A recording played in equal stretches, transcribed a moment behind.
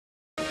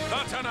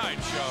The Tonight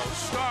Show,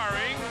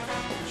 starring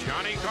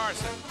Johnny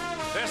Carson.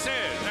 This is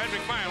Ed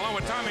McMahon, along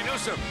with Tommy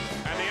Newsom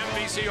and the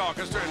NBC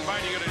Orchestra,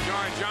 inviting you to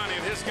join Johnny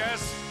and his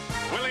guests,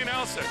 Willie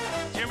Nelson,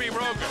 Jimmy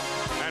Brogan,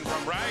 and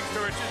from rags to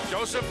riches,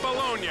 Joseph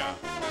Bologna.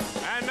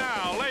 And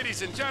now,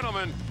 ladies and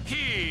gentlemen,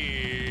 here's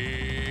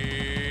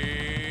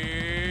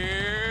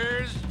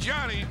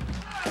Johnny.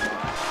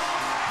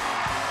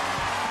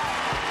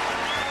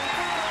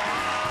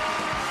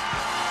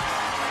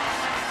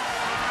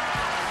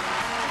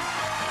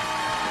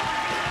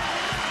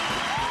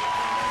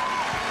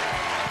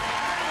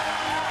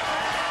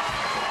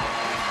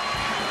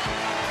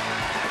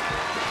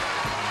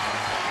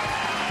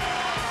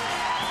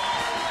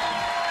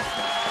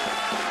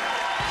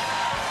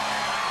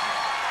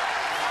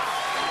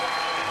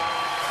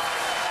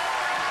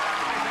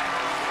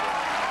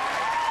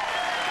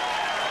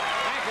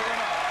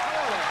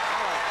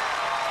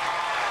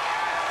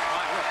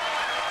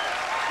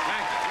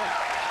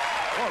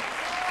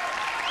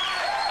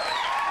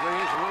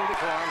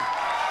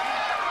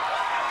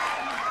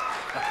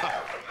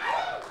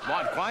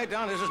 Quiet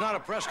down. This is not a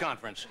press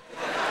conference.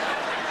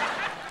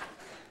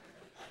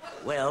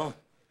 Well,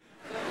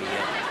 we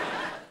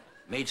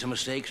made some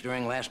mistakes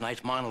during last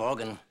night's monologue,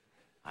 and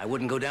I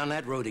wouldn't go down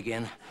that road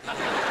again.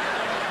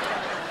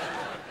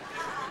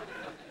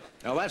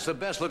 Now, that's the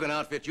best-looking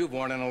outfit you've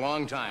worn in a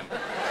long time.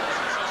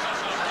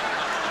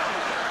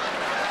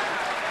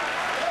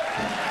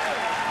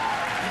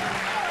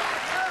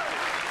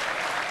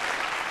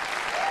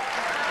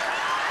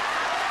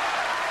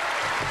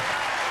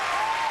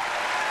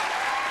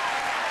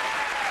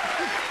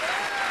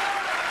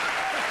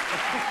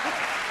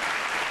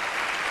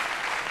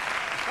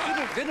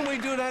 Didn't we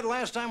do that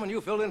last time when you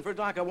filled in for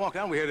Doc? I walked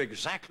out, we had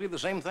exactly the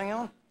same thing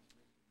on?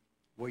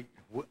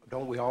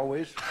 Don't we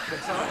always?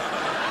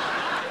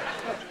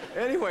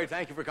 Anyway,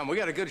 thank you for coming. We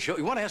got a good show.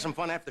 You want to have some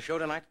fun after the show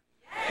tonight?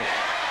 Yeah.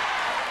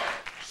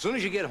 As soon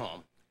as you get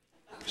home,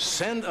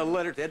 send a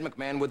letter to Ed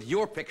McMahon with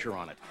your picture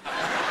on it.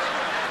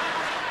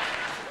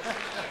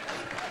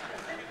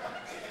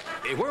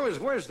 Hey,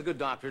 where's the good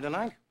doctor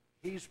tonight?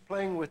 He's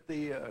playing with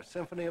the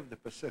Symphony of the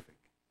Pacific.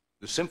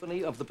 The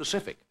Symphony of the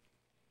Pacific.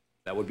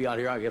 That would be out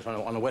here, I guess,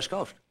 on the West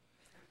Coast.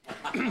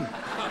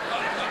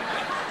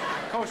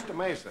 Costa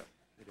Mesa.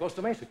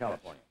 Costa Mesa,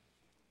 California.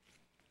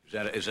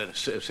 Is that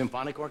a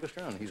symphonic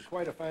orchestra? And he's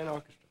quite a fine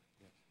orchestra.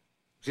 Yes.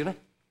 Excuse me?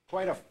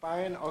 Quite a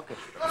fine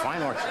orchestra.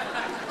 Fine orchestra.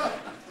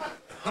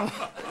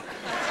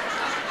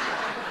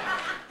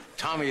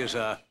 Tommy is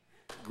a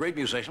great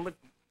musician, but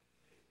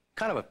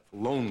kind of a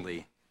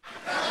lonely.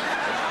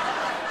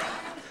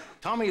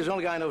 Tommy is the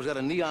only guy I know who's got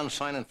a neon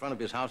sign in front of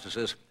his house that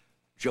says,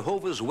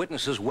 Jehovah's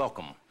Witnesses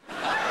welcome.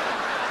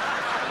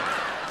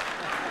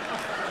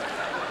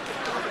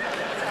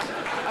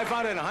 I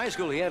found out in high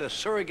school he had a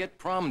surrogate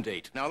prom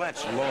date. Now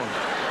that's lonely.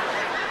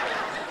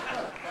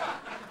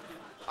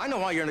 I know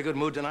why you're in a good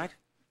mood tonight.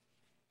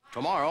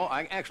 Tomorrow,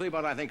 actually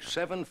about, I think,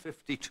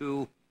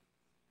 7:52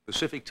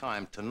 Pacific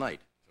time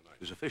tonight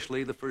is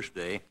officially the first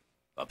day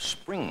of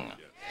spring.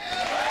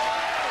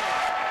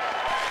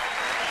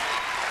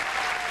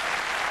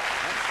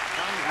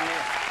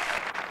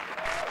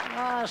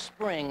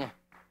 Spring.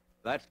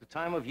 That's the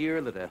time of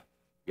year that a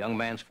young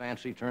man's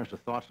fancy turns to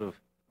thoughts of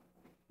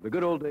the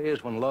good old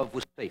days when love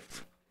was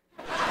safe.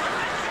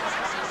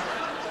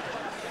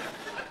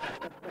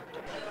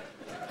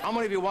 How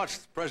many of you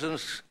watched the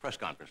President's press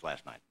conference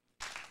last night?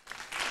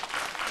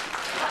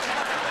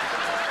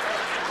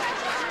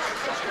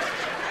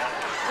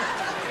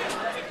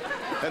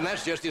 And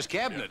that's just his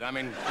cabinet. I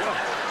mean,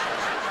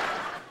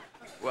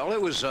 well,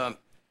 it was...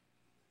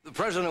 The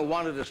president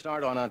wanted to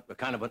start on a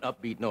kind of an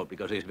upbeat note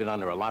because he's been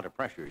under a lot of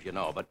pressures, you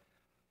know, but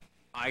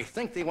I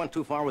think they went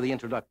too far with the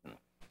introduction.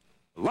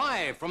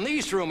 Live from the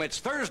East Room, it's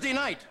Thursday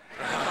night.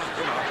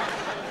 You know,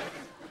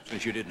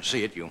 since you didn't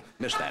see it, you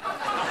missed that.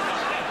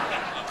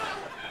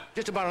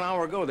 Just about an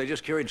hour ago, they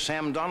just carried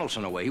Sam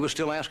Donaldson away. He was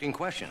still asking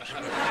questions.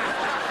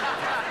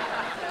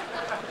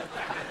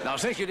 Now,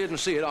 since you didn't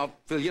see it, I'll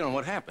fill you in on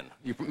what happened.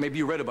 Maybe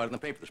you read about it in the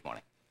paper this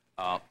morning.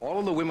 All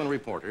of the women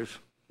reporters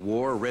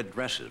wore red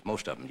dresses,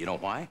 most of them. You know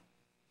why?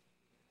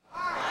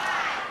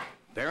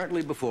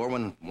 Apparently before,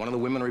 when one of the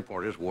women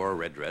reporters wore a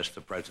red dress,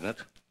 the president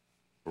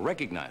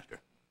recognized her.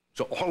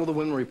 So all of the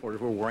women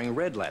reporters were wearing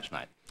red last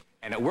night.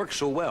 And it worked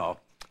so well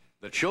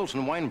that Schultz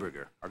and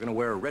Weinberger are going to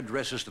wear red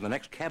dresses to the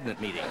next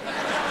cabinet meeting.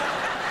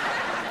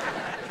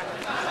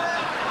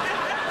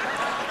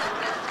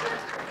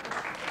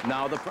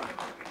 Now,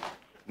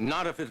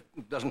 not if it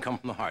doesn't come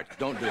from the heart.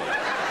 Don't do it.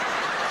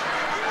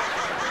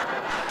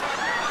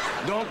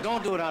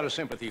 Don't do it out of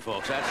sympathy,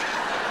 folks.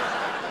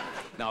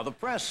 Now, the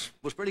press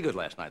was pretty good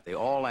last night. They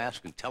all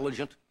asked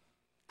intelligent,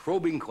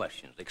 probing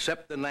questions,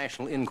 except the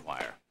National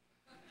Enquirer.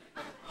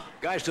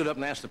 Guy stood up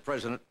and asked the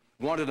president,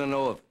 wanted to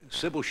know if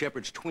Sybil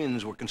Shepherd's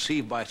twins were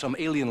conceived by some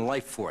alien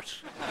life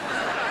force.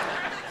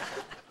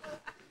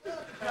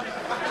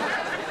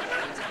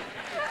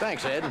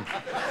 Thanks, Ed.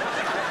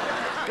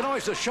 You can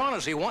always say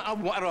Shaughnessy, out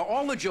of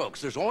all the jokes,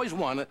 there's always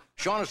one that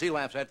Shaughnessy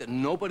laughs at that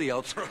nobody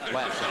else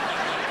laughs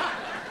at.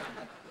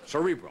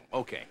 Cerebral,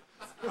 okay.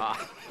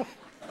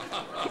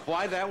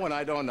 Why that one,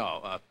 I don't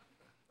know.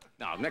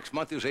 Now, next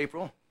month is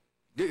April.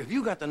 Have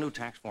you got the new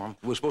tax form?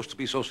 It was supposed to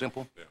be so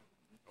simple? Yeah.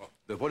 Oh.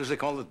 What does they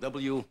call it?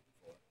 W4.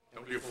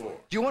 W4.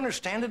 Do you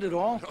understand it at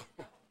all? No.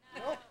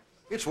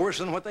 It's worse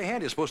than what they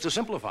had. It's supposed to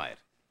simplify it.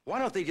 Why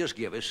don't they just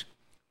give us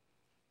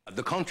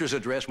the country's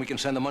address and we can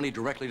send the money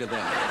directly to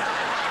them?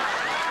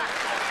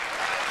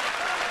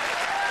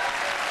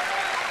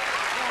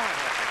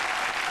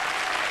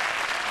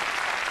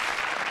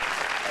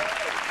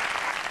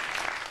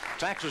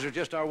 Taxes are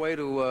just our way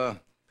to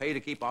pay to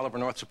keep Oliver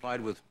North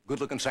supplied with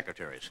good-looking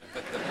secretaries.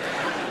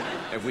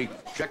 Have we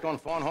checked on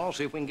Fawn Hall,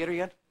 see if we can get her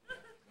yet?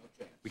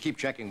 We keep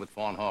checking with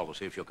Fawn Hall to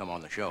see if she'll come on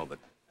the show, but...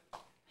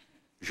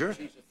 You sure?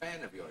 She's a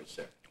fan of yours,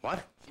 sir.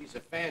 What? She's a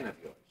fan of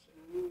yours, sir.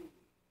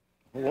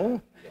 Hello?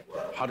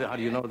 Yeah. How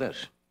do you know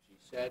this? She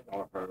said,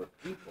 or her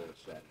people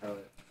said, her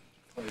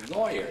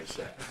lawyer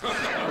said.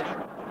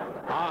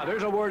 Ah,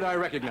 there's a word I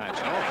recognize.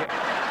 Okay.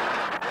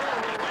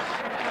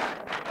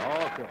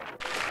 Okay.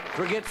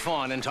 Forget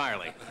Fawn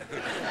entirely.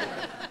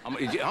 How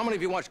many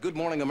of you watched Good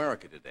Morning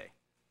America today?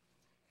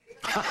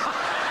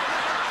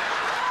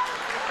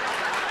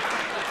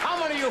 How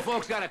many of you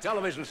folks got a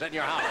television set in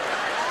your house?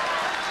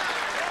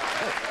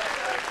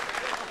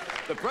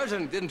 The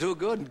president didn't do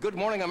good. Good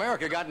Morning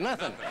America got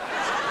nothing.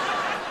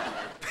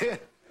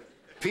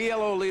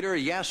 PLO leader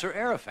Yasser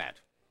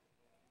Arafat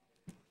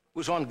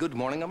was on Good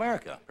Morning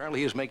America.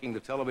 Apparently he's making the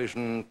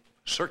television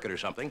circuit or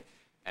something,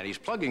 and he's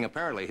plugging,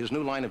 apparently, his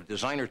new line of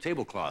designer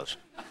tablecloths.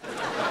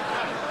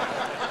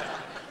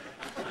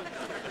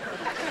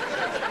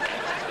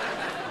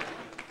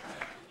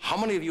 How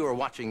many of you are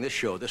watching this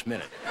show this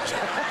minute? Okay.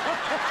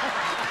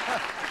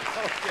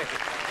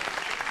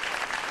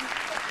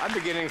 I'm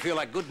beginning to feel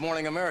like Good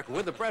Morning America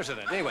with the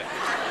president. Anyway,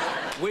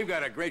 we've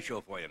got a great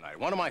show for you tonight.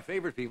 One of my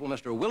favorite people,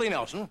 Mr. Willie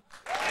Nelson.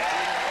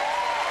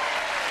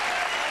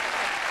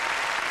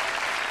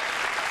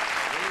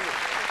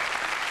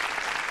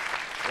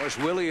 Of course,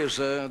 Willie is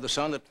the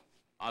son that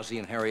Ozzie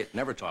and Harriet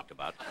never talked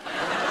about.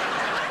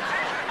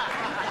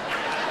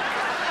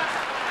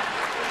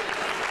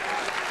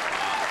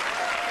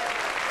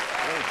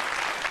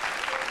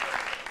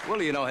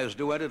 Willie, you know, has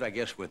duetted, I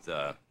guess, with,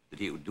 did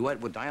he duet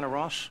with Diana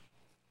Ross?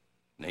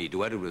 And he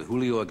duetted with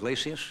Julio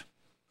Iglesias.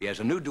 He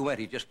has a new duet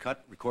he just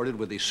recorded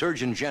with the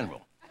Surgeon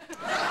General.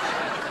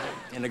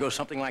 And it goes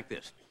something like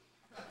this.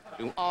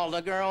 To all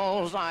the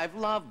girls I've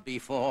loved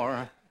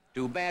before,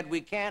 too bad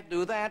we can't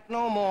do that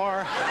no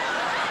more.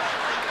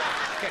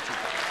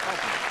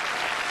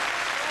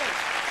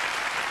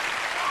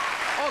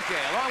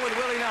 Okay, along with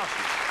Willie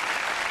Nelson.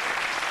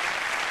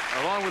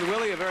 Along with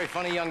Willie, a very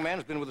funny young man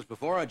who's been with us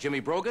before, Jimmy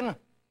Brogan,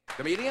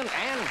 comedian,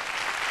 and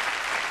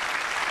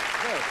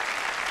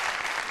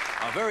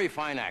a very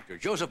fine actor,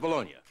 Joseph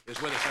Bologna,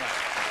 is with us tonight.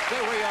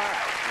 There we are.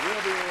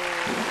 We'll be...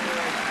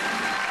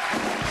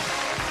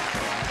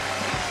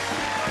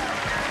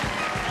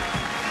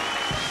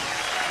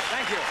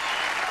 Thank you.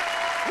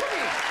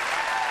 Whoopee.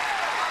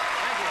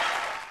 Thank you.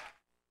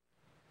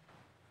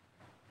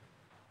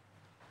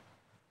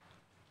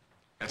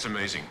 That's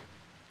amazing.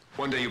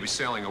 One day you'll be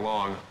sailing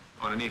along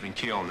on an even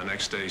keel, and the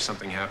next day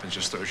something happens,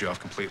 just throws you off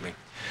completely.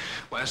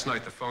 Last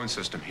night, the phone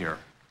system here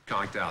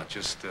conked out,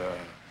 just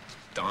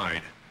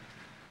died.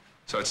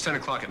 So it's 10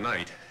 o'clock at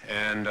night,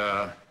 and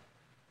no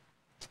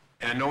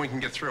one can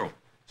get through.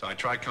 So I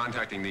tried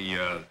contacting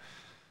the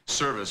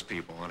service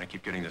people, and I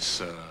keep getting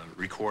this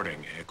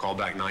recording. I call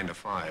back 9 to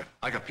 5.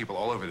 I got people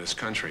all over this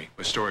country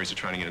with stories that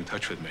are trying to get in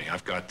touch with me.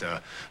 I've got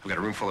a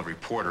room full of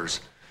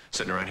reporters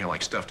sitting around here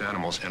like stuffed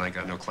animals, and I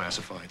got no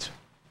classifieds.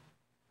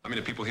 I mean,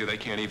 the people here, they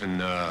can't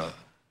even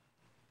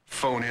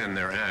phone in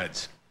their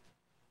ads.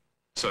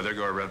 So there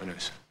go our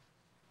revenues.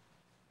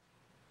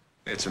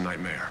 It's a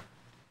nightmare.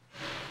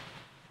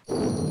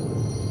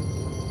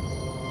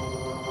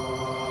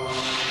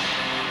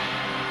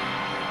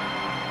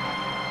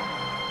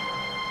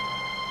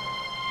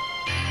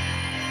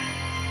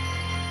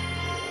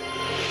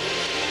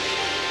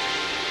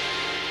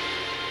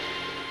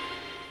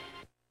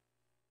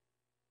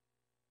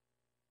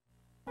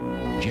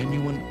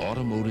 Genuine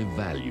automotive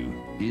value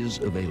is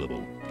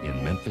available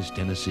in Memphis,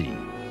 Tennessee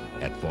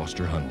at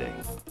Foster Hyundai.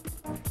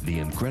 The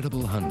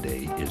incredible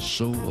Hyundai is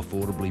so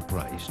affordably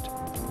priced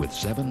with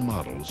 7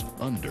 models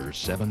under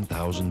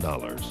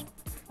 $7,000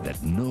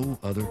 that no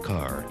other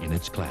car in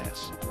its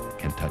class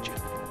can touch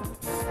it.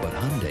 But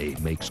Hyundai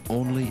makes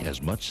only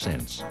as much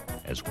sense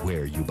as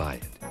where you buy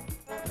it.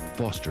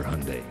 Foster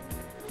Hyundai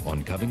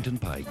on Covington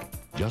Pike,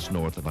 just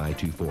north of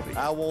I-240.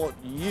 I want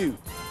you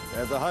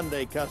as a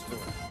Hyundai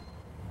customer.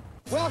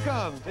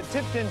 Welcome to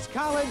Tipton's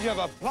College of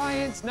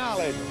Appliance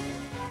Knowledge.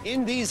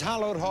 In these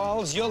hallowed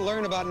halls, you'll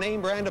learn about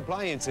name brand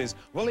appliances.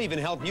 We'll even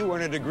help you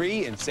earn a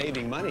degree in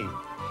saving money.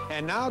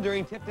 And now,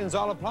 during Tipton's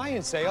All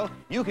Appliance Sale,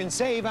 you can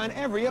save on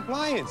every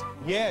appliance.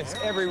 Yes,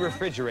 every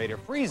refrigerator,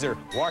 freezer,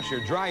 washer,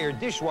 dryer,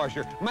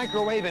 dishwasher,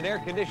 microwave, and air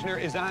conditioner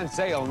is on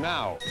sale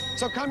now.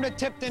 So come to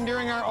Tipton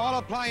during our All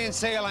Appliance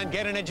Sale and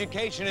get an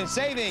education in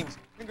savings.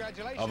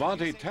 Congratulations.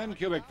 Avanti 10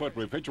 cubic foot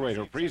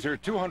refrigerator freezer,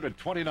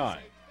 $229.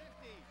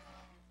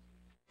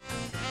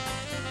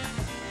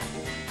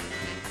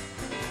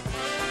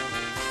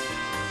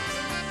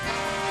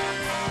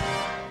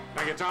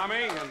 you,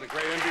 Tommy, and the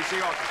great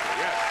NBC Orchestra.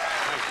 Yes,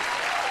 thank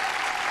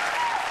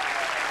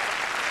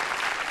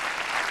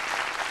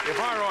you. If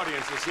our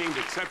audience has seemed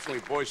exceptionally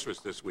boisterous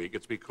this week,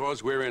 it's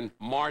because we're in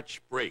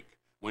March break,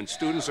 when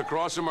students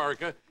across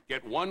America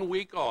get 1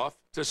 week off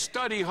to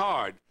study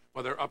hard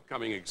for their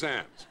upcoming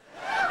exams.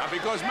 Now,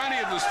 because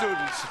many of the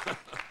students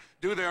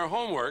do their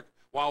homework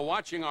while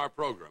watching our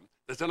program,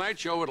 The Tonight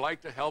Show would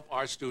like to help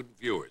our student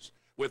viewers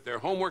with their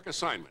homework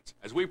assignments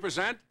as we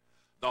present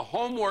the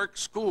Homework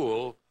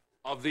School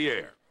of the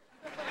Air.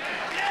 And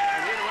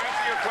here to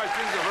answer your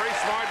questions, a very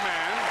smart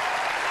man.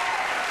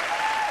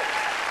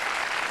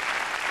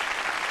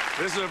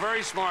 This is a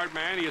very smart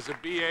man. He is a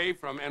BA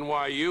from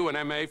NYU,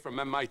 an MA from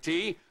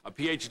MIT, a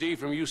PhD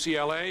from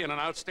UCLA, and an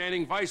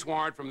outstanding vice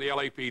warrant from the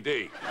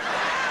LAPD.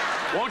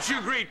 Won't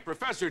you greet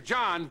Professor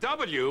John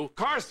W.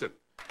 Carson?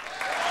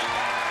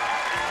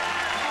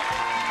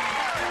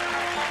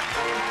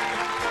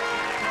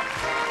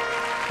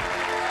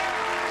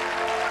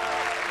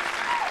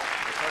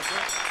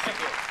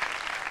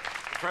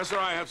 Professor,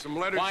 I have some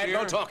letters Quiet, here.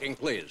 no talking,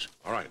 please.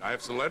 All right, I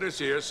have some letters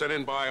here sent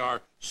in by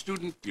our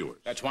student viewers.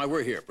 That's why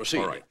we're here. Proceed.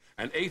 All right.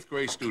 An 8th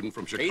grade student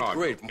from Chicago. 8th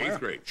grade, from where? 8th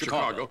grade,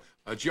 Chicago.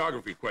 A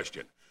geography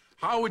question.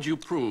 How would you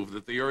prove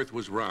that the Earth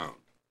was round?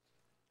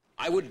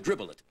 I would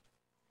dribble it.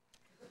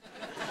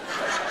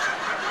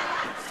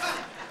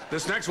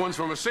 This next one's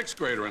from a 6th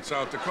grader in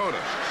South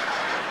Dakota.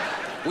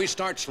 We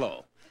start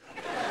slow.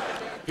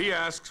 He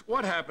asks,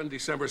 what happened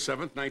December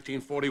 7th,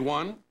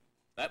 1941?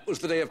 That was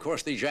the day, of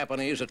course, the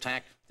Japanese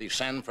attacked the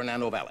San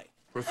Fernando Valley.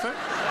 Professor,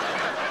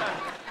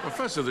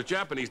 the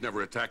Japanese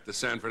never attacked the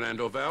San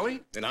Fernando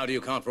Valley. Then how do you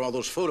account for all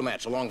those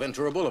photomats along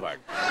Ventura Boulevard?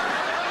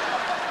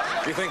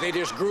 Do you think they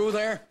just grew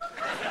there?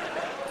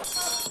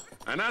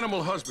 An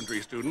animal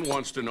husbandry student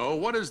wants to know,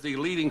 what is the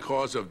leading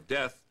cause of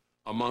death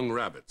among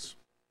rabbits?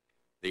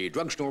 The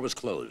drugstore was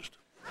closed.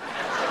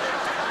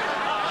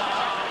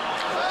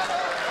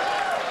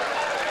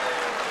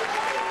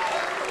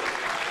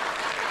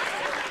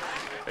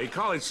 A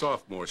college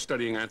sophomore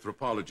studying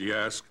anthropology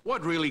asks,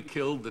 what really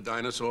killed the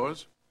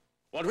dinosaurs?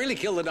 What really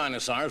killed the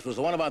dinosaurs was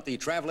the one about the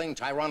traveling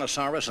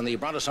Tyrannosaurus and the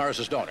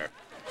Brontosaurus's daughter.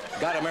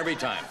 Got them every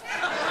time.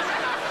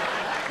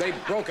 They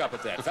broke up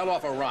at that, fell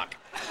off a rock.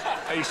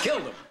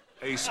 Killed them.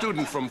 A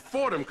student from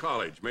Fordham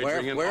College,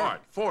 majoring in art.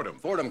 Fordham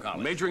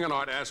College. Majoring in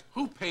art, asked,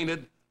 who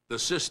painted the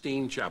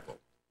Sistine Chapel?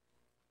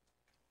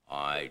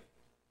 I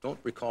don't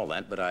recall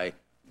that, but I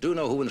do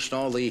know who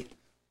installed the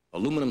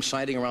aluminum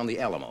siding around the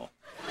Alamo.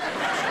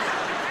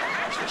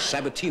 It's the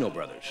Sabatino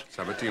brothers.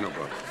 Sabatino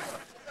brothers.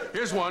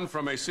 Here's one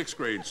from a 6th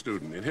grade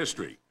student in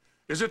history.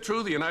 Is it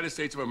true the United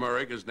States of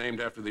America is named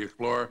after the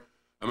explorer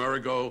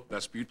Amerigo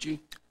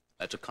Vespucci?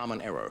 That's a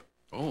common error.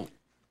 Oh.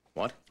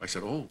 What? I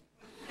said, oh.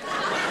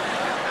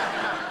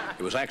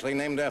 It was actually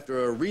named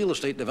after a real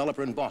estate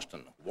developer in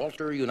Boston,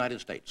 Walter United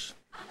States.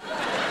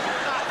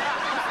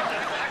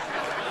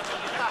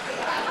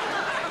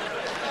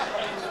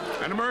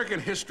 An American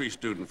history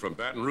student from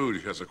Baton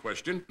Rouge has a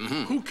question.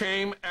 Who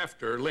came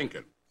after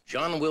Lincoln?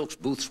 John Wilkes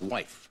Booth's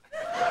wife.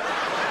 That's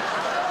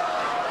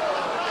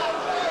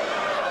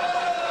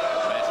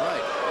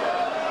right.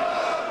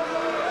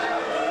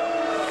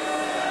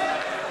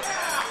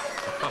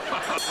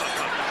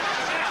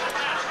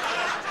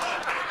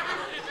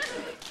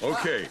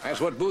 Okay. That's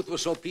what Booth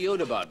was so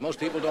PO'd about. Most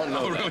people don't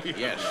know that. Really?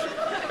 Yes.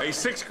 A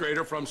 6th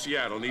grader from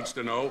Seattle needs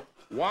to know,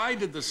 why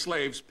did the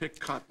slaves pick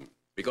cotton?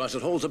 Because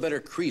it holds a better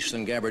crease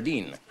than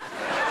gabardine.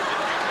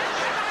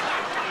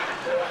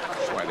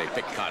 That's why they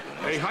pick cotton.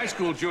 A high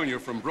school junior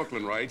from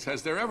Brooklyn writes,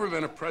 has there ever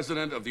been a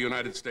president of the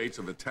United States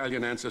of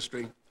Italian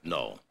ancestry?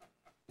 No.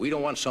 We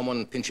don't want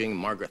someone pinching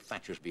Margaret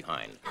Thatcher's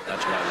behind.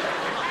 That's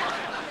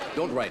why we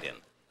don't write in.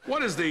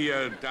 What is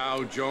the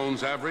Dow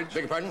Jones average?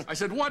 Beg your pardon? I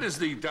said, what is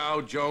the Dow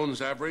Jones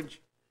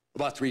average?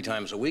 About 3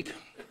 times a week.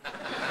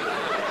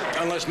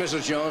 Unless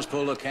Mrs. Jones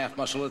pulled a calf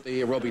muscle at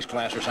the aerobics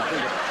class or something.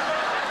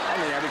 On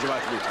the average,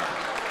 about 3 times.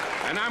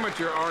 An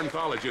amateur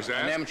ornithologist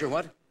asked... An amateur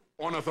what?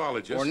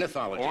 Ornithologist.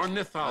 Ornithologist.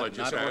 Ornithologist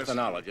Not asked...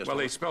 ornithologist. Well,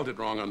 they spelled it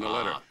wrong on the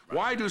letter. Right.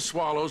 Why do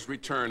swallows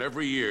return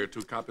every year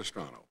to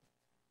Capistrano?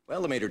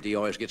 Well, the maitre d'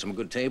 always gets them a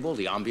good table.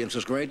 The ambience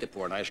is great. They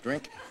pour a nice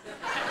drink.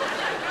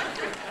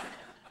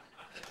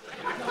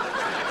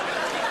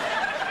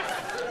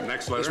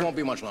 Next letter. This won't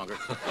be much longer.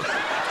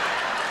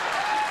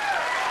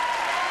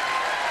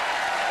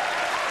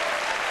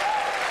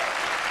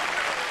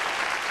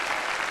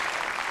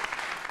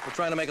 We're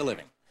trying to make a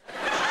living.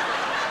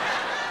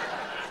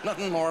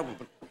 Nothing more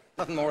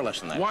or less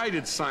than that. Why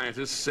did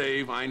scientists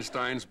save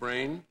Einstein's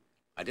brain?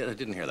 I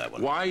didn't hear that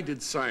one. Why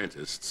did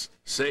scientists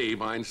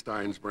save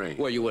Einstein's brain?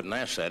 Well, you wouldn't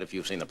ask that if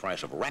you've seen the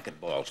price of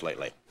racquetballs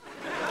lately.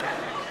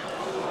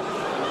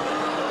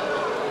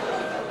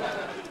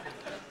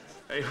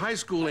 A high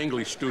school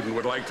English student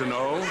would like to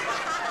know...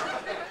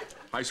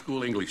 High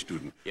school English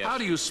student. Yes. How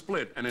do you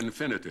split an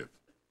infinitive?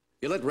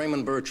 You let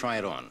Raymond Burr try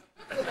it on.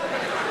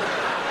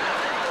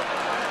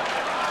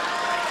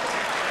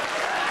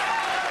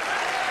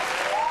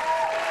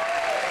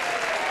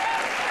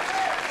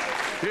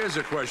 Here's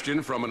a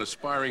question from an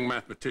aspiring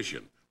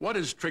mathematician. What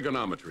is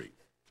trigonometry?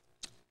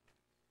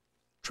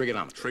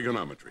 Trigonometry.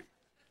 Trigonometry.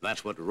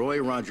 That's what Roy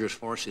Rogers'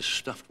 horse is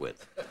stuffed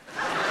with.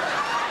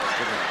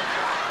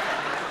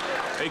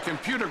 A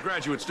computer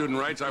graduate student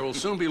writes, I will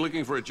soon be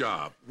looking for a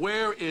job.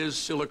 Where is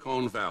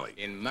Silicon Valley?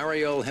 In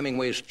Mariel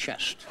Hemingway's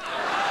chest.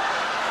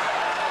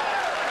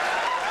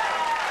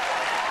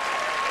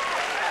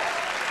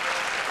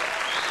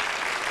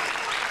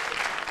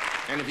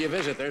 And if you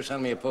visit there,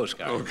 send me a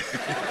postcard.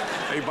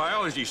 Okay. A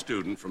biology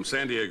student from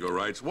San Diego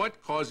writes, what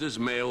causes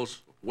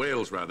whales,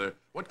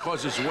 what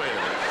causes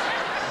whales,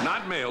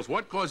 not males,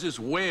 what causes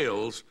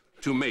whales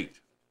to mate?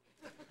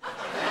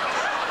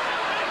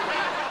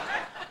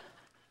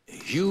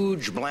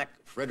 Huge black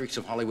Fredericks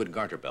of Hollywood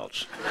garter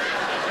belts.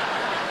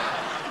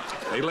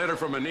 A letter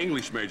from an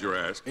English major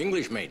asks.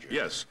 English major?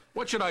 Yes.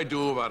 What should I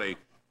do about a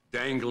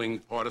dangling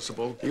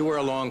participle? You wear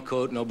a long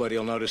coat, nobody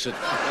will notice it.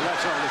 And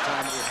that's all the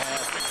time we have.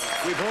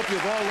 We hope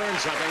you've all learned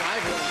something.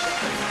 I've learned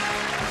something.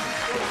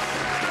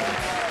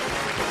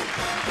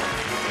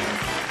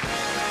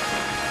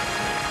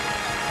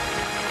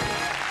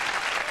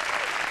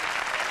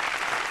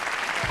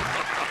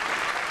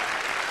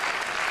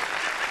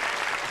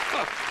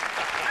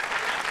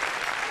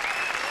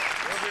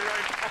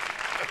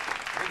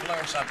 We've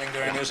learned something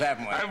during this,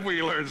 haven't we? Have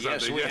we learned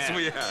something? Yes,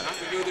 we have. have. Not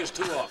to do this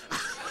too often.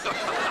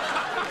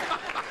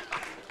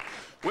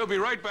 We'll be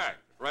right back,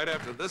 right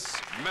after this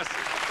message.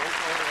 Don't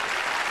go away.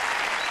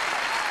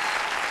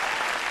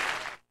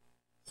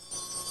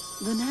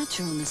 The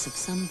naturalness of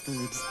some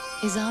foods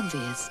is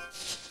obvious.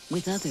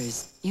 With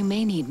others, you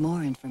may need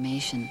more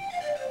information.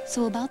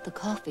 So about the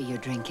coffee you're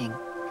drinking,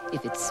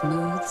 if it's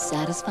smooth,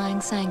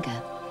 satisfying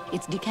Sanka,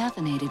 it's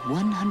decaffeinated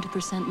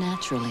 100%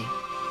 naturally.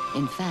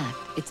 In fact,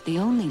 it's the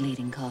only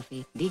leading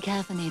coffee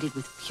decaffeinated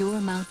with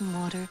pure mountain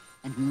water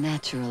and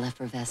natural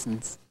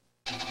effervescence.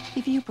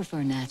 If you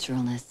prefer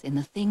naturalness in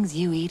the things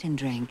you eat and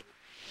drink,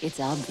 it's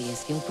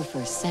obvious you'll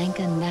prefer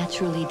Sanka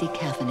naturally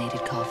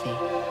decaffeinated coffee.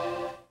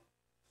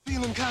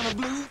 Feeling kind of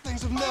blue,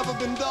 things have never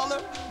been duller.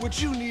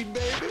 What you need,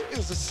 baby,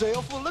 is a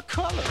sale full of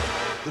color.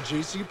 The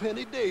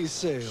JCPenney Day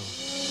Sale.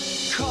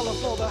 Color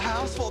for the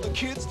house, for the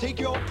kids, take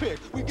your pick.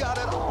 We got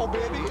it all,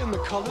 baby, in the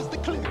colors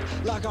that click.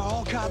 Like our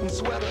all-cotton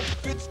sweater,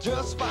 fits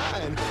just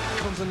fine.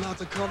 Comes in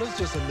lots of colors,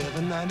 just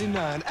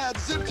 $11.99. Add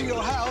zip to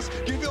your house,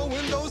 give your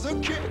windows a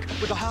kick.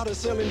 With the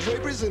hottest selling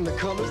draperies in the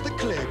colors that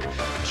click.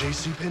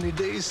 JCPenney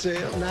Day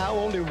Sale, now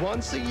only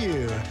once a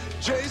year.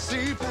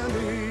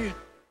 JCPenney.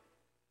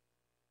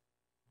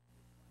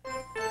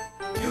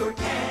 Your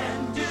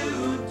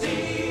can-do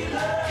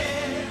dealer,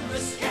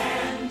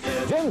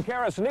 can-do. Jim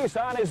Carson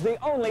Nissan is the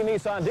only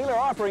Nissan dealer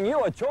offering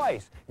you a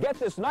choice. Get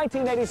this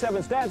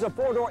 1987 Stanza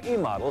 4-door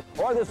E-model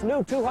or this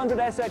new 200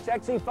 SX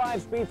XE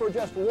 5-speed for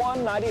just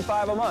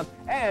 $195 a month.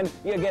 And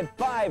you get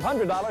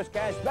 $500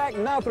 cash back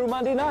now through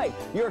Monday night.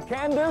 Your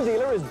can-do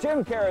dealer is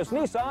Jim Carson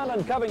Nissan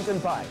on Covington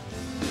Pike.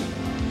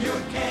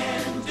 Your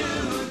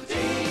can-do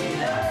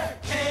dealer,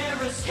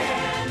 Carson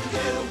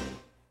can-do.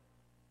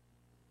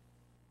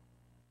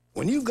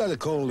 When you've got a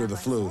cold or the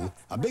flu,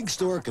 a big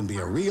store can be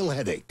a real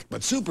headache.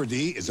 But Super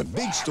D is a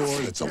big store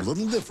that's a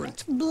little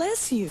different.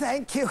 Bless you.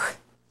 Thank you.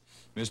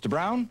 Mr.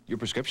 Brown, your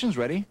prescription's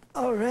ready.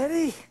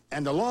 Already?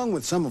 And along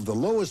with some of the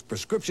lowest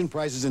prescription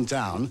prices in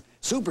town,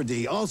 Super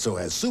D also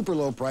has super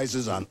low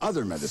prices on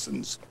other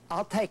medicines.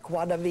 I'll take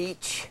one of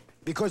each.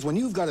 Because when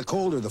you've got a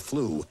cold or the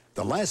flu,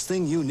 the last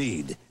thing you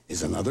need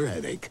is another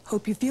headache.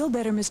 Hope you feel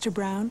better, Mr.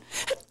 Brown.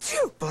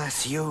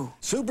 Bless you.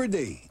 Super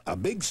D, a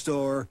big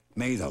store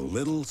made a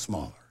little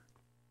smaller.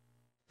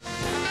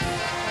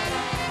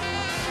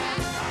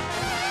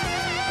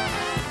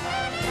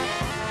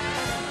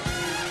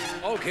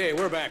 Okay,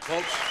 we're back,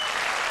 folks.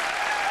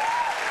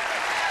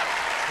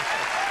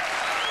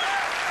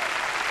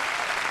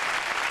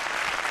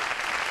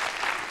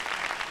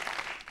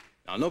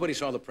 Now, nobody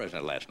saw the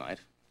president last night.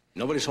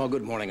 Nobody saw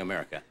Good Morning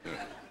America.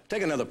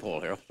 Take another poll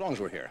here, as long as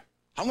we're here.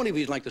 How many of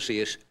you'd like to see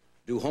us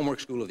do Homework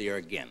School of the Year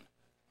again?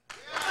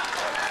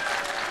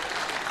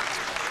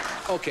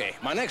 Okay,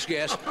 my next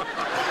guest...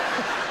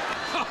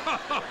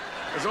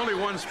 There's only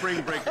one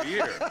spring break a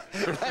year.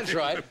 That's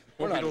right.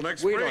 We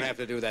don't have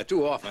to do that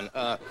too often.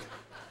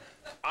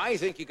 I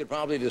think you could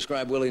probably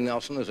describe Willie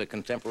Nelson as a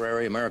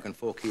contemporary American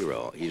folk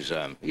hero. He's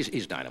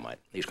dynamite.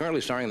 He's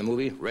currently starring in the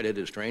movie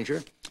Red-Headed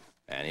Stranger,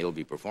 and he'll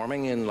be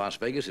performing in Las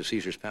Vegas at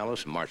Caesar's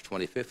Palace on March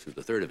 25th through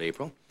the 3rd of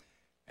April.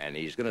 And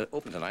he's going to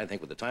open tonight, I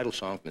think, with the title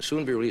song from the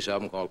soon-to-be-released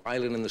album called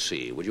Island in the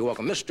Sea. Would you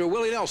welcome Mr.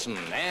 Willie Nelson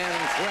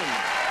and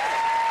friends?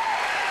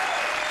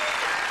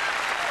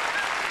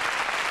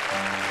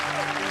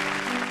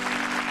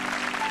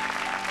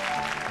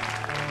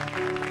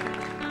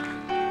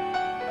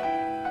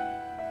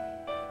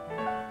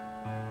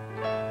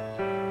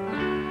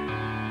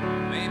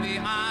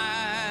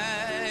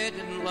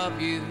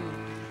 You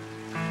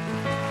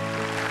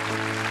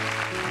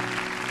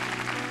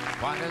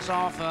quite as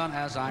often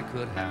as I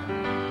could have.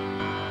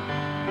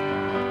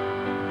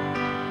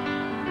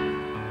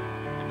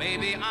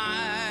 Maybe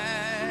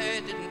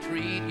I didn't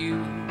treat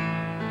you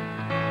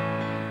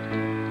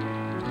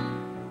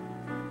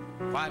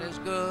quite as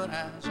good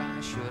as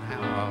I should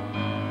have.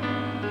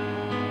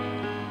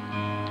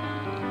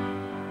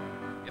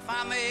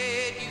 I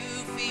made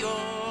you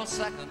feel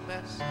second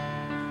best.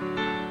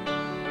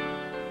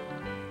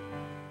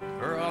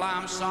 Girl,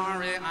 I'm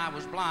sorry I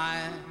was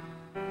blind.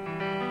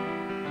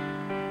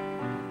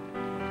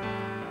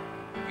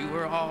 You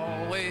were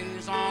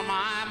always on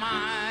my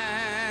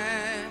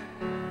mind.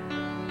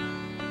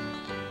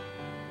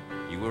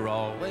 You were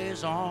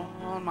always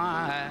on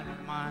my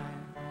mind.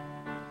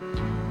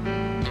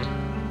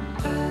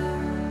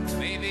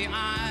 Maybe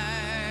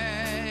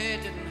I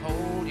didn't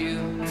hold you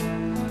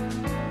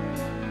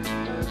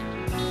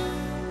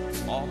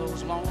all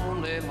those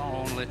lonely,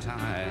 lonely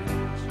times.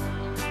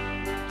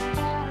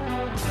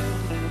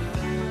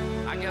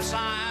 I guess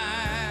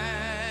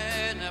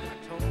I never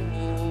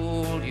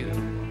told you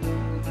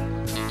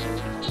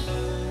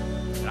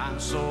that I'm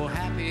so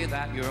happy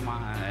that you're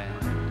mine.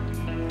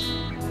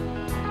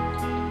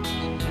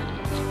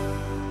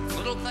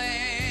 Little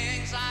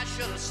things I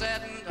should have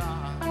said and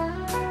done,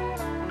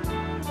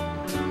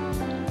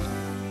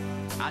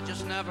 I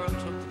just never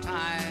took the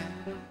time.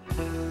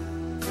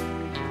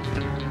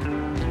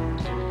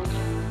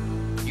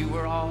 You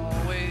were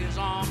always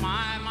on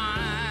my mind.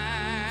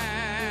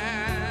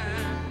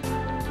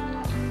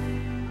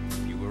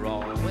 You were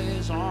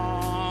always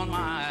on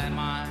my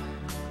mind.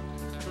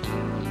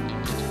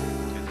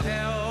 And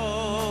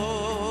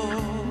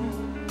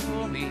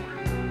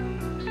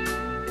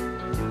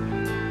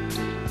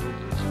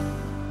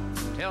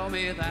tell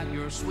me that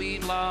your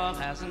sweet love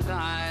hasn't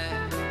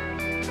died.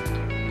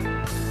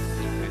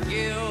 And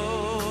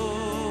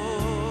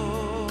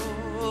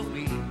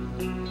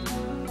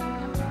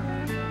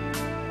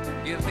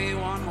give me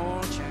one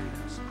more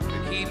chance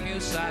to keep you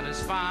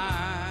satisfied.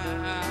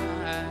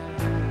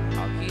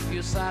 I'll keep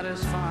you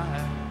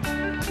satisfied.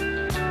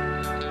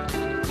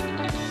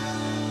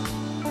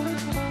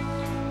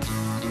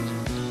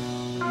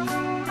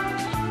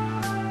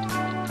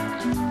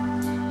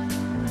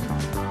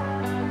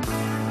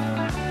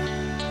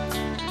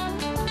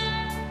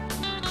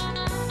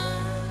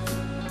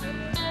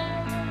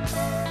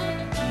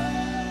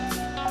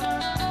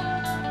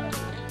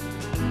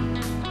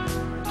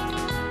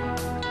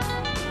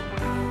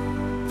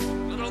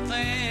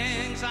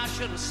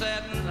 Should have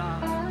said and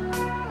done,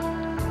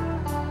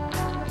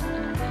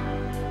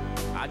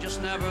 I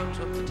just never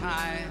took the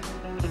time.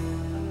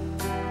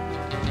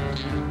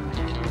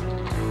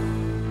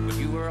 But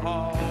you were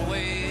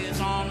always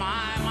on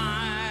my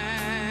mind.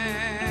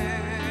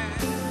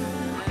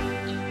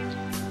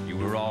 You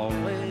were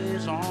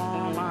always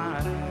on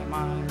my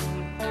mind.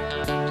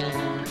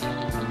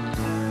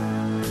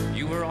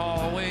 You were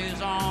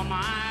always on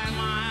my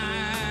mind.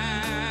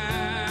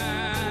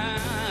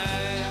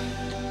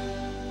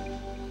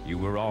 You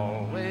were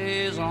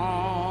always on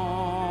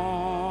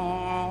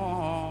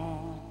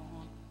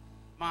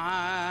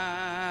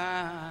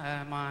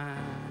my mind.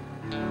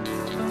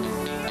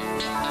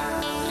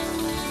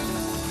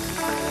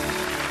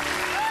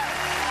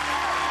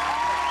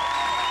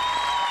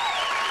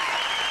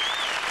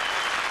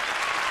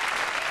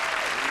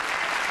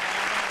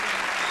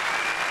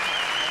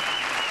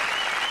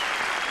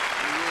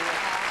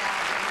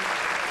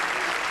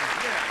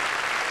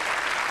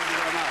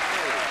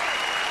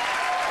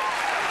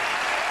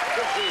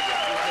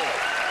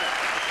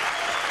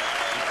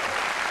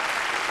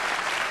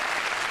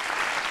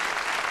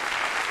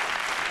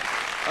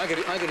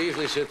 I could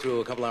easily sit through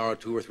a couple-hour,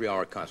 2 or 3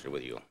 hour concert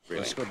with you.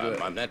 Really,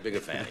 I'm that big a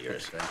fan of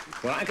yours.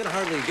 Well, I could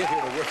hardly get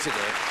here to work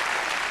today.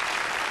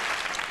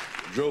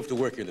 Drove to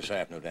work here this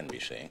afternoon at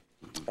NBC.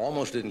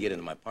 Almost didn't get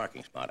into my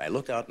parking spot. I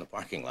looked out in the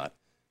parking lot,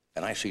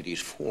 and I see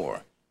these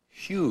 4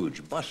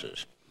 huge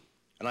buses.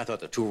 And I thought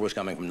the tour was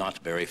coming from Knott's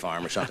Berry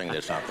Farm or something.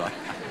 That's not thought.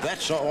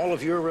 That's all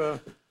of your.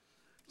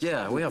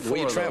 Yeah, we have 4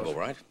 of those. those. Travel,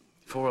 right?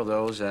 4 of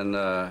those, and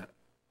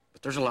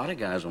but there's a lot of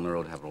guys on the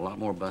road have a lot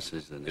more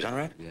buses than. Is that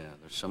right? Yeah,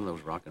 there's some of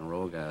those rock and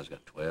roll guys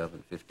got 12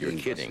 and 15. You're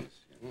kidding.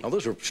 Buses. Now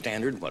those are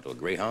standard, what, a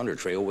Greyhound or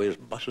Trailways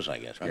buses, I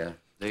guess, right?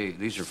 Yeah,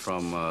 these are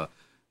from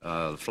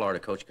the Florida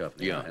Coach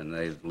Company. Yeah. And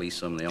they lease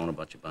them. They own a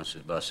bunch of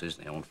buses.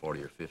 They own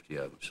 40 or 50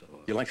 of them. So.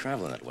 You like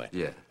traveling that way?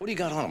 Yeah. What do you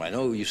got on them? I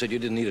know you said you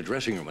didn't need a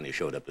dressing room when you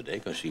showed up today,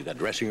 because you got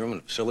dressing room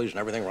and facilities and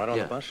everything right on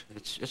the bus.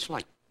 It's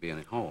like being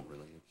at home,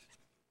 really.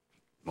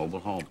 It's mobile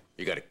home.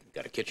 You got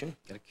a kitchen?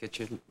 Got a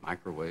kitchen,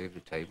 microwave, a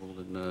table,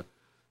 and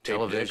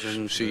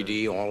television,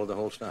 CD, all of the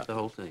whole stuff. The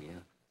whole thing, yeah.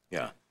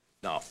 Yeah.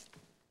 Now,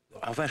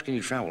 how fast can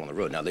you travel on the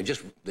road? Now they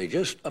just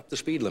upped the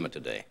speed limit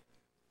today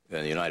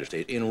in the United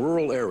States in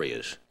rural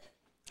areas.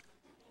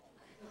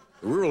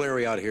 The rural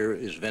area out here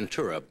is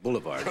Ventura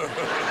Boulevard.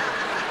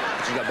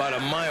 It's about a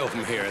mile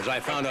from here. As I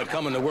found out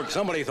coming to work,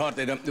 somebody thought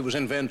it was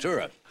in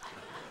Ventura.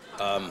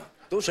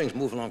 Those things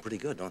move along pretty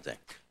good, don't they?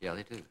 Yeah,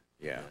 they do.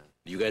 Yeah.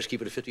 You guys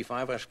keep it at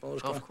 55, I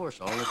suppose? Of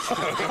course, all the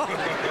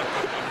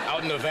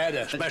Out in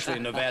Nevada, especially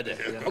in Nevada.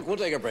 Yeah. We'll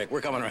take a break. We're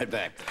coming right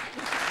back.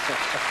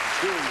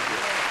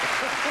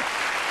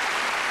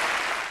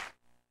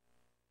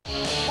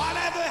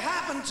 Whatever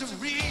happened to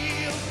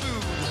real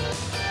food?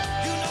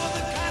 You know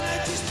the kind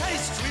that just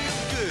tastes real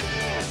good.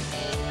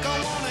 Go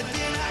on a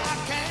dinner I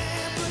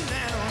can't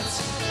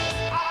pronounce.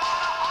 I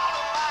wanna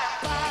order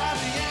by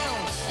the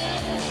ounce.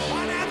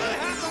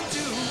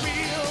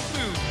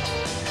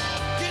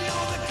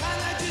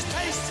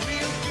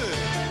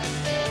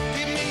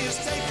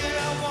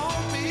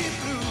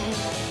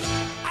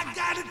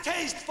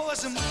 was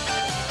some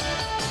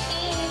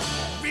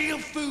real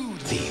food.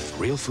 Beef,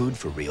 real food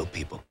for real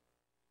people.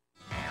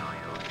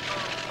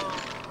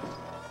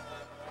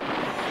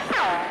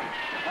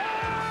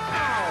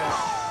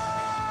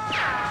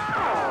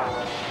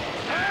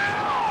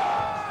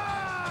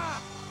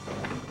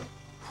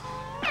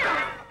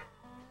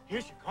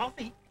 Here's your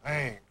coffee.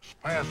 Thanks.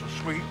 Pass the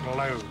sweet and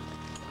low.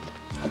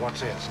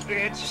 What's this?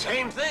 It's the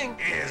same thing.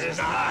 It's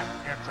not.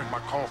 Can't drink my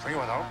coffee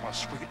without my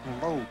sweet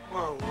and low.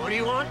 Well, what do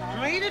you want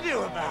me to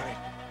do about it?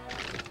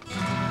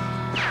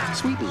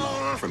 Sweet and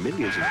low. For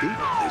millions of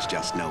people, there's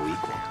just no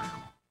equal.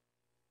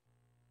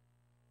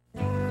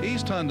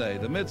 East Hyundai,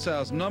 the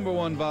Mid-South's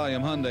 #1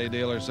 volume Hyundai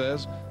dealer,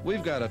 says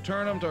we've got to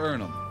turn them to earn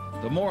them.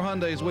 The more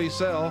Hyundais we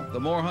sell, the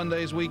more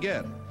Hyundais we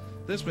get.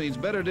 This means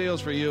better deals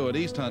for you at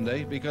East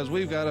Hyundai because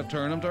we've got to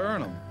turn them to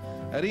earn them.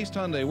 At East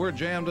Hyundai, we're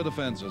jammed to the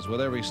fences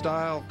with every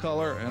style,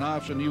 color, and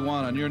option you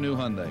want on your new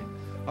Hyundai.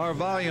 Our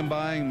volume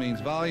buying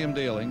means volume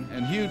dealing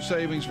and huge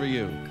savings for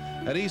you.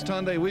 At East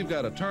Hyundai, we've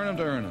got to turn them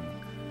to earn them.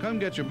 Come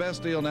get your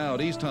best deal now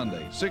at East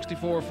Hyundai,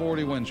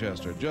 6440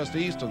 Winchester, just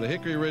east of the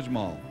Hickory Ridge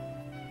Mall.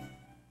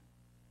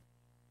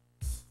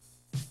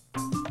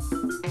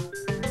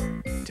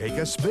 Take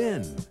a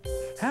spin.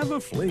 Have a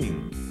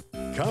fling.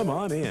 Come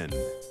on in.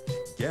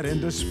 Get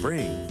into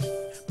spring.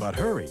 But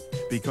hurry,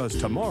 because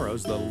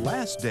tomorrow's the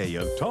last day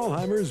of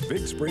Tallheimer's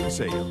Big Spring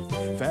Sale.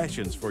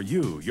 Fashions for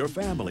you, your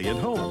family, and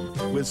home,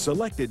 with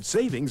selected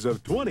savings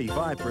of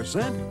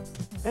 25%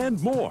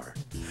 and more.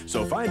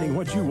 So finding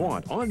what you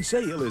want on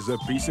sale is a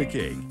piece of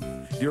cake.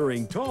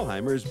 During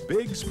Tallheimer's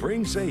Big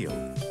Spring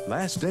Sale.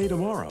 Last day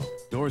tomorrow.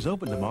 Doors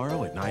open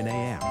tomorrow at 9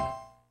 a.m.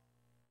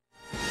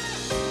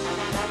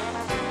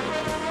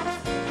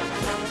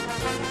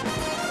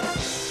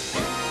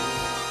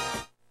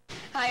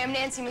 Hi, I'm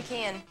Nancy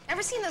McKeon.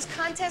 Ever seen those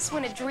contests,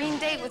 win a dream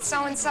date with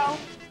so-and-so?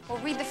 Well,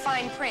 read the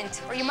fine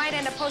print, or you might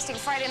end up posting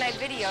Friday night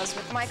videos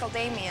with Michael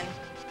Damian.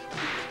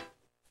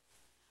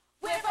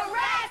 We're from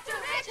rags to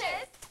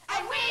riches,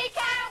 and we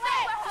can't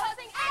wait. We're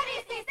hosting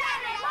ABC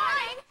Saturday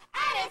morning,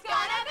 and it's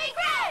gonna be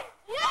great!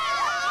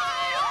 Yeah!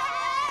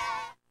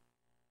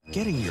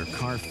 Getting your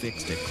car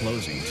fixed at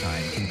closing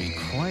time can be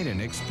quite an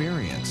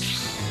experience.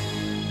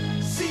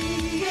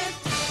 See it.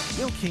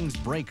 Il King's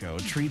Braco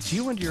treats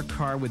you and your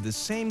car with the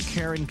same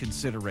care and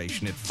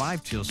consideration at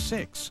 5 till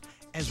 6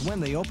 as when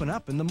they open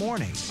up in the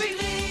morning.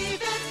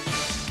 Believe it.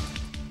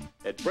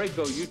 At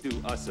Braco, you do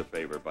us a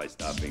favor by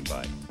stopping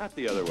by, not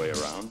the other way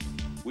around.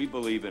 We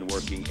believe in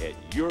working at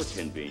your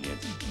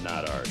convenience,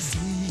 not ours.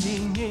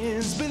 Seeing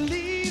is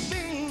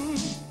believing.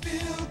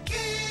 Il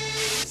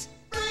King's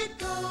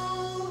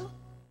Braco.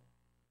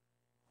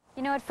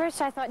 You know, at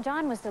first I thought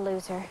John was the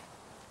loser.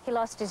 He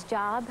lost his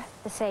job,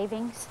 the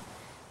savings.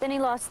 Then he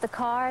lost the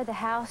car, the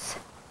house,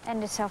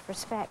 and his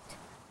self-respect.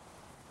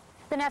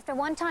 Then after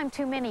one time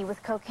too many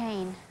with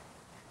cocaine,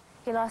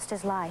 he lost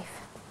his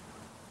life.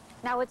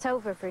 Now it's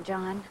over for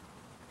John.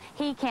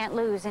 He can't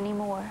lose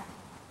anymore.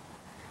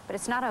 But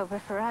it's not over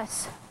for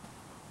us.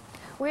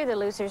 We're the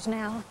losers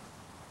now.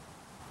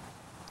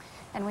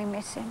 And we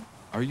miss him.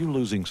 Are you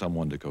losing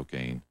someone to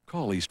cocaine?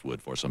 Call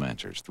Eastwood for some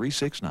answers.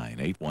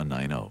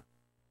 369-8190.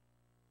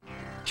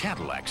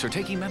 Cadillacs are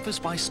taking Memphis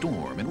by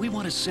storm, and we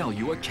want to sell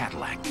you a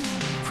Cadillac.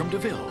 From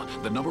DeVille,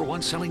 the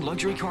 #1 selling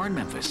luxury car in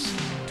Memphis,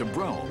 to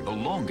Brogan, the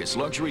longest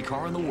luxury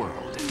car in the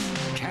world.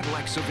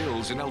 Cadillac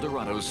Sevilles and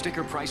Eldorados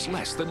sticker price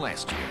less than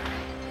last year.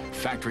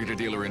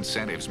 Factory-to-dealer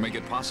incentives make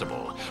it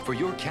possible for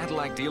your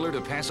Cadillac dealer to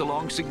pass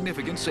along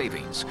significant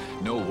savings.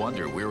 No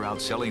wonder we're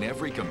outselling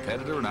every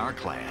competitor in our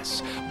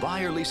class.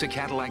 Buy or lease a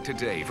Cadillac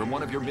today from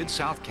one of your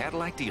Mid-South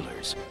Cadillac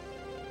dealers.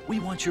 We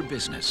want your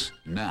business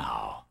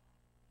now.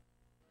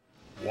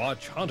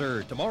 Watch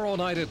Hunter tomorrow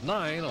night at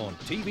 9 on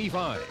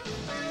TV5.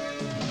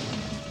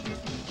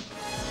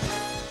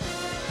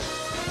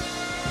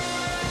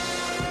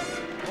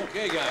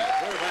 Okay, guys,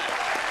 we're back.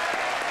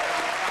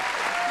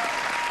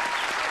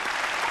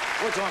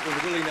 We're talking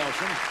to Willie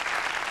Nelson.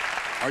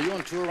 Are you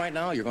on tour right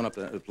now? You're going up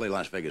to play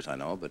Las Vegas, I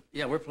know, but...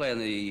 Yeah, we're playing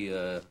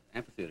the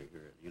amphitheater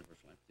here at the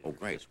Universal Amphitheater. Oh,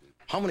 great.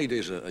 How many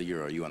days a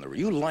year are you on the road?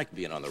 You like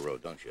being on the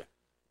road, don't you?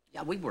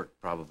 Yeah, we work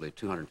probably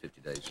 250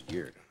 days a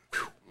year.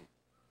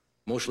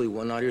 Mostly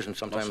one-nighters and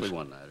sometimes... Mostly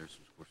one-nighters.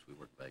 Of course, we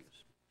work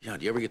Vegas. Yeah,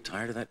 do you ever get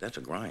tired of that? That's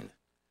a grind.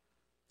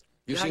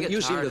 You Yeah,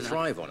 seem to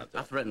thrive on it, though.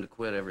 I threaten to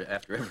quit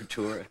after every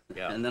tour,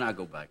 Yeah. and then I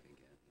go back again.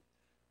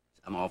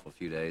 I'm off a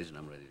few days, and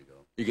I'm ready to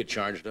go. You get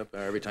charged up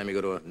every time you go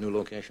to a new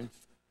location?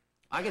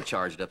 I get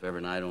charged up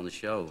every night on the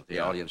show. The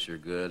Yeah. audience are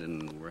good,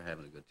 and we're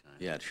having a good time.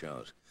 Yeah, it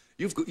shows.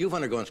 You've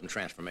undergone some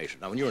transformation.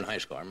 Now, when you were in high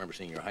school, I remember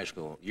seeing your high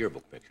school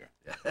yearbook picture.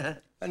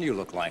 And you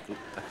look like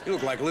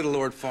little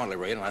Lord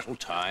Fauntleroy in a nice little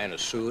tie and a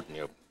suit,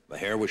 and the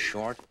hair was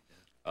short.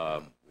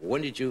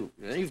 When did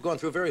you've gone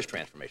through various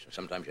transformations.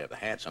 Sometimes you have a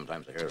hat,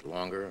 sometimes the hair is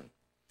longer.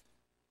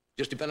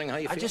 Just depending on how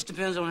you feel. It just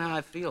depends on how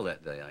I feel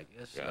that day, I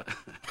guess. Yeah.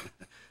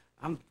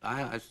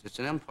 It's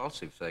an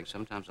impulsive thing.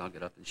 Sometimes I'll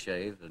get up and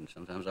shave, and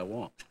sometimes I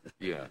won't.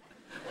 Yeah.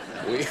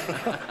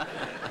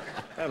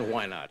 And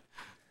why not?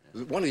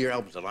 One of your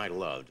albums that I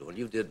loved, when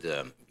you did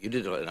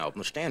an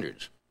album of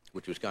standards.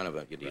 which was kind of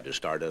a, you did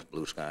Stardust,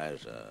 Blue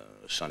Skies,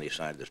 Sunny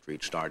Side of the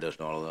Street,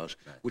 Stardust, all of those,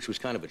 which was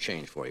kind of a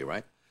change for you,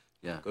 right?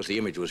 Yeah. Because the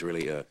image was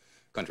really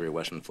country,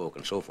 western, folk,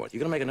 and so forth. You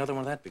going to make another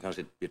one of that? Because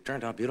it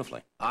turned out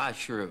beautifully. I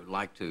sure would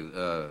like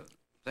to.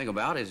 Thing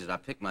about it is I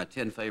pick my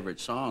 10 favorite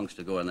songs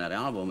to go in that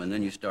album, and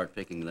then you start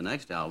picking the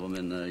next album,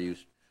 and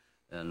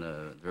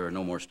there are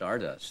no more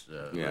Stardust.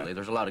 Really.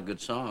 There's a lot of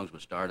good songs, but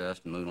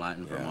Stardust and Moonlight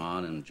in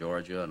Vermont and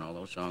Georgia and all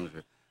those songs,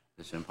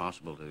 it's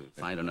impossible to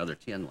find another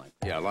 10 like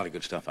that. Yeah, a lot of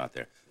good stuff out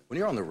there. When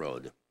you're on the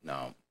road,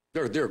 now,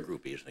 there are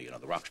groupies. You know,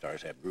 the rock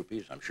stars have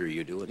groupies. I'm sure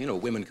you do. And, you know,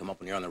 women come up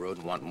when you're on the road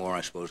and want more,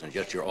 I suppose, than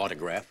just your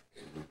autograph.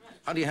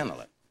 How do you handle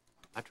it?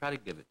 I try to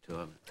give it to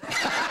them.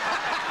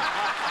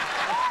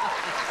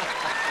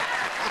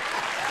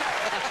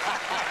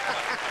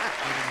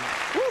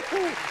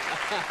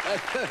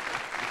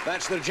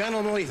 That's the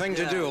gentlemanly thing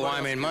to do.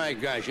 I mean, my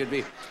gosh, you'd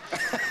be...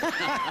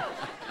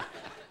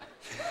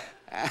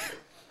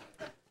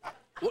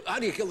 How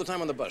do you kill the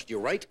time on the bus? Do you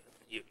write?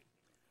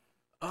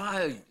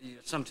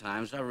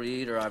 Sometimes I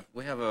read, or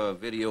we have a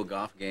video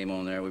golf game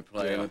on there. We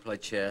play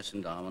chess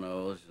and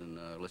dominoes and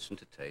listen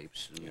to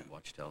tapes and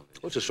watch television.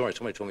 What's the story?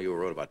 Somebody told me you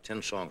wrote about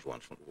 10 songs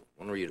once.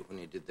 When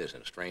you did this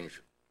in a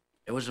strange...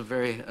 It was a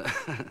very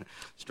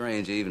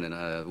strange evening.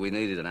 We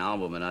needed an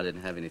album, and I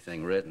didn't have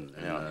anything written.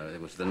 And,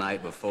 it was the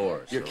night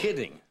before. You're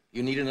kidding.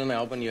 You needed an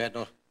album, you had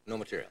no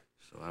material.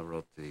 So I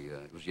wrote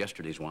it was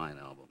Yesterday's Wine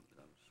album.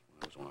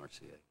 I was on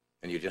RCA.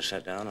 And you just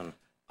sat down and...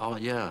 Oh,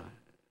 yeah.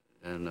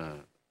 And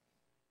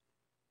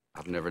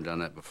I've never done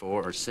that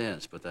before or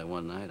since, but that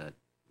one night I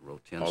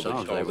wrote 10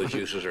 songs. All the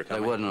juices are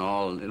coming. They wasn't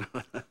all... You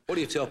know. What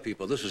do you tell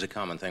people? This is a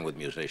common thing with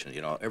musicians.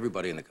 You know,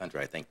 everybody in the country,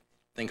 I think,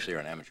 thinks they're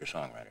an amateur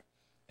songwriter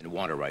and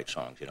want to write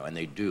songs, you know, and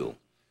they do.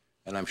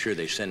 And I'm sure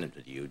they send them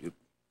to you.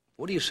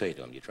 What do you say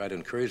to them? Do you try to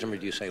encourage them, or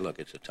do you say, look,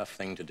 it's a tough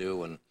thing to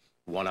do, and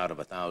 1 out of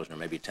 1,000 or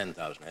maybe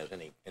 10,000 has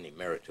any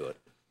merit to it?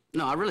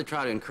 No, I really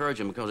try to encourage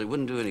them, because it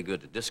wouldn't do any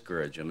good to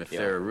discourage them. If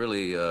they're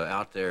really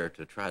out there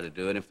to try to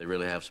do it, if they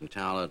really have some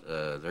talent,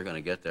 they're going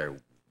to get there,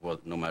 well,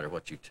 no matter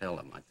what you tell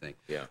them, I think.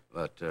 Yeah.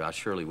 But I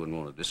surely wouldn't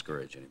want to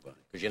discourage anybody.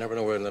 Because you never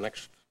know where the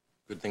next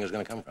good thing is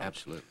going to come from.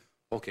 Absolutely.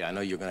 Okay, I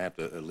know you're going to have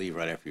to leave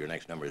right after your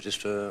next number. Is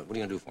this, what are you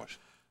going to do for us?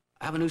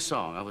 I have a new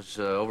song. I was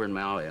over in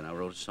Manley, and I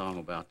wrote a song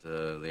about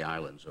the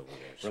islands over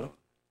there. So. Really?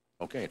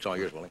 Okay, it's all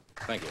yours, Willie.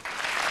 Thank you.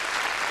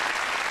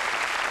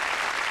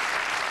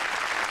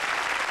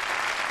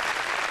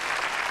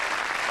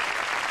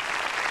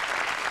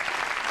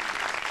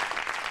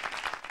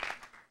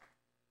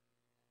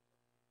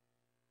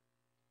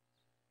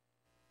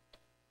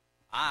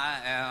 I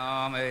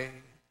am a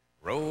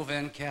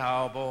roving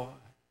cowboy,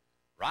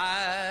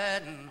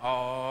 riding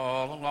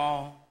all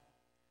along,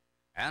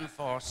 and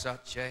for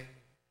such a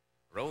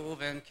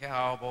roving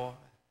cowboy,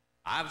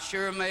 I've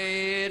sure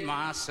made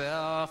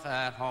myself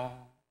at home.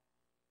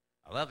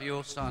 I love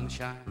your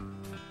sunshine,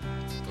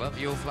 love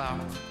your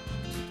flowers,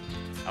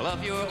 I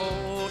love your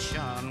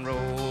ocean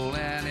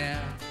rolling in,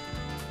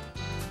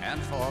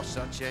 and for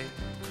such a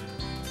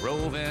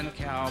roving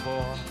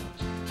cowboy,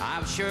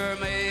 I've sure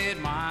made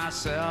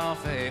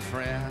myself a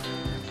friend.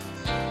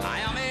 I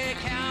am a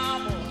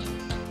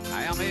cowboy,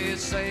 I am a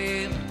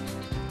sailor,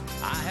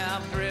 I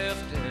have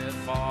drifted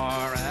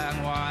far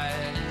and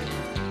wide.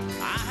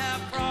 I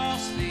have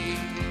crossed the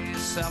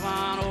 7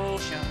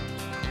 oceans,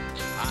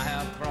 I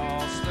have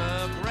crossed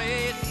the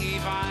great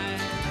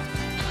divide.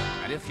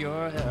 And if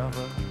you're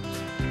ever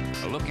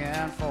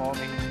looking for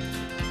me,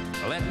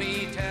 let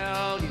me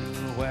tell you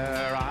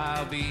where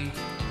I'll be.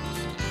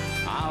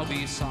 I'll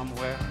be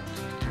somewhere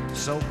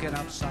soaking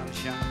up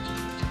sunshine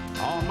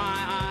on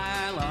my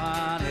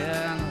island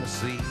in the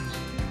sea.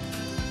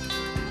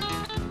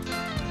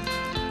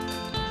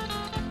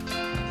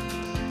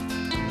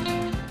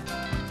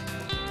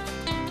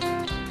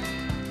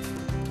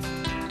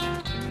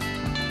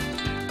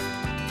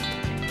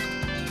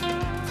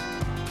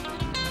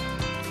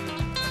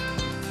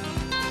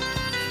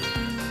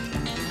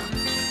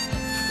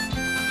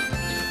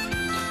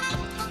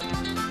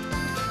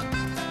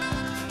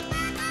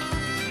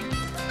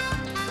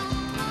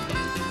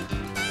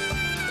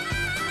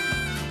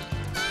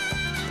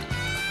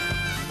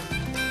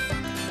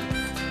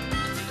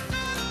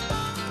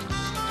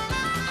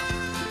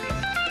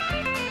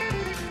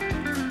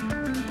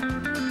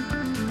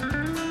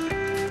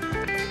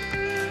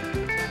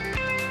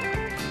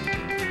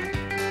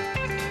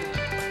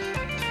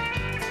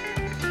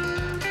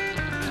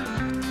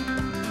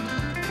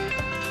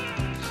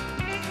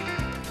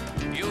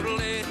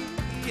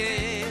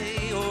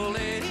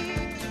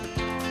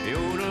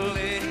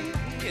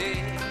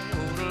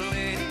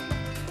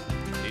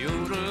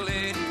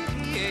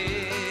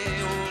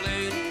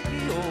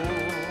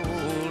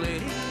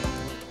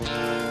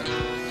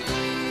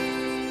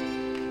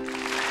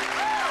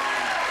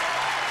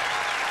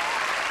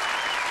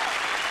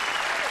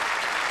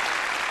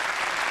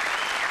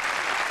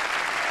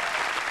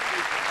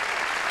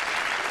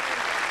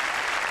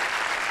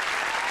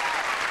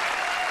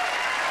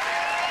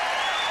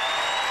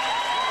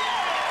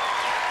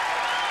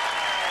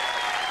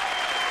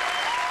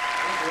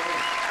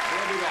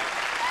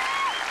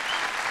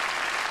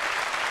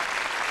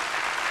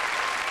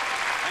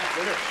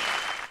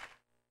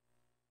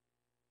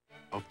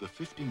 Of the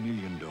 50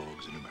 million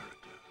dogs in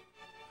America,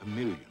 1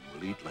 million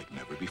will eat like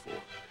never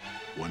before.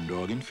 1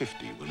 dog in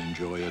 50 will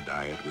enjoy a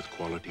diet with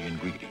quality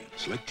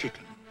ingredients like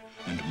chicken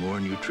and more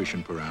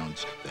nutrition per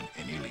ounce than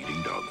any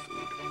leading dog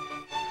food.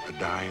 A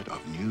diet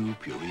of new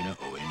Purina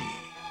ONE,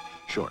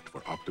 short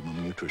for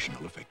optimum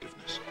nutritional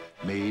effectiveness,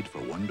 made for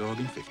 1 dog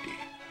in 50,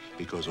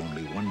 because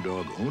only 1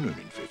 dog owner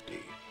in 50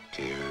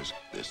 cares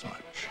this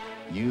much.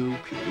 New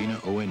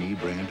Purina ONE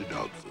brand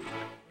dog food.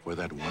 For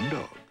that 1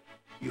 dog,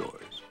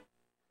 yours.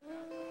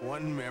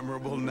 One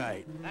memorable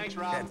night. Thanks,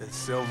 Rob. At the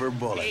Silver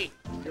Bullet. Hey,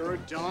 you're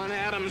Don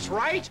Adams,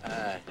 right?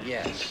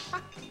 Yes.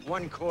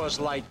 1 Coors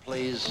Light,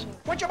 please.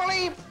 Would you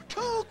believe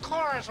 2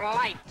 Coors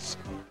Lights?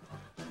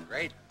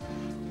 Great.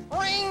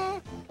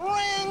 Ring,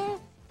 ring.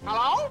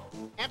 Hello?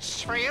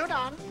 It's for you,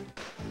 Don.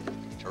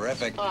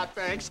 Terrific. Oh,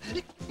 thanks.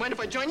 Mind if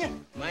I join you?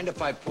 Mind if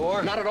I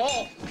pour? Not at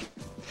all.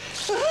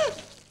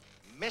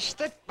 Missed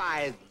it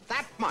by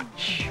that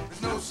much.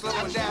 There's no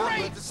slowing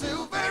down with the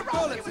Silver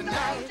Bullet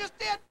tonight. Just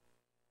did.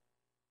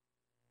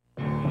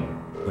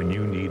 When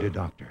you need a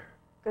doctor.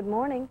 Good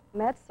morning.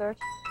 Med search.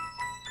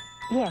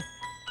 Yes,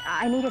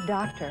 I need a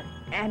doctor,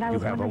 and I You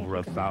was have wondering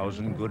over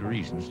 1,000 good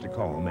reasons to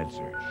call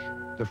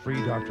MedSearch, the free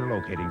doctor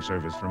locating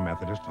service from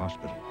Methodist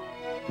Hospital,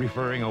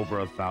 referring over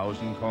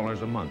 1,000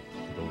 callers a month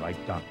to the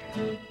right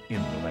doctor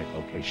in the right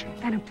location.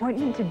 An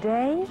appointment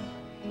today?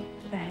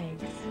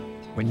 Thanks.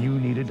 When you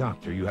need a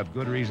doctor, you have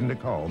good reason to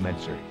call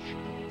MedSearch,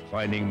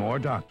 finding more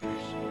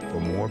doctors for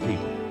more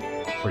people,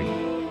 free.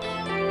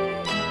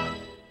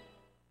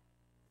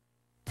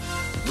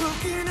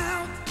 Looking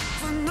out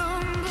for #1.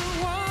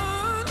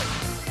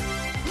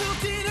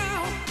 Looking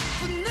out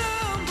for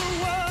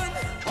 #1.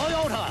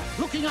 Toyota,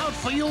 looking out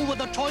for you with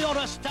the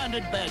Toyota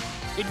Standard Bed.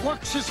 It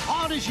works as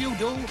hard as you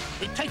do.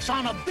 It takes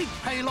on a big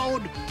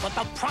payload, but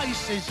the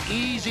price is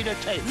easy to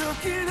take.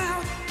 Looking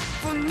out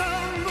for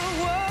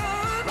 #1.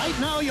 Right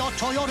now, your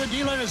Toyota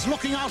dealer is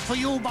looking out for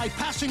you by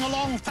passing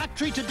along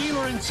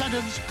factory-to-dealer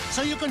incentives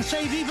so you can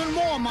save even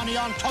more money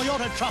on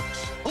Toyota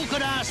trucks. Who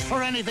could ask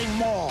for anything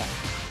more?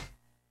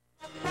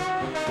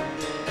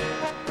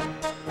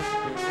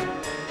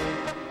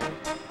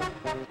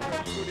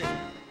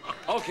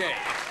 Okay.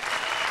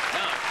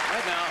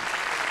 Right now.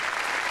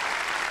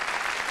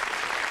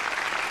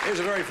 Here's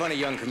a very funny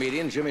young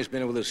comedian. Jimmy's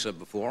been with us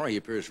before. He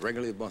appears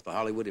regularly at both the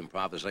Hollywood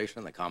Improvisation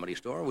and the Comedy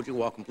Store. Would you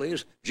welcome,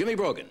 please, Jimmy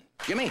Brogan.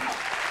 Jimmy.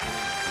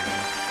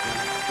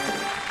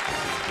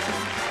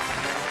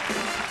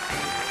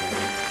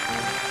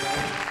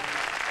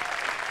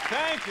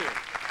 Thank you.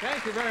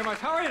 Thank you very much.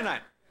 How are you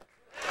tonight?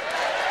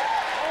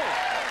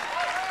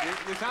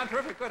 You sound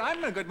terrific. Good. I'm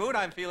in a good mood.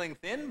 I'm feeling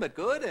thin but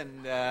good.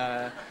 And,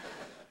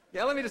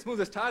 yeah, let me just move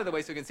this tie out of the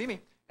way so you can see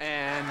me.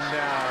 And,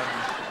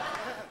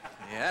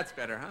 yeah, that's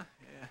better, huh?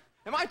 Yeah.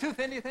 Am I too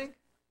thin, do you think?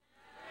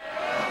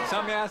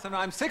 Some, yeah, some.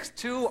 I'm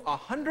 6'2",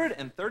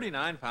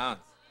 139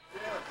 pounds.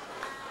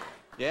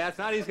 Yeah, it's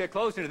not easy to get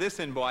closer to this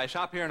thin boy. I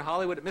shop here in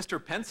Hollywood at Mr.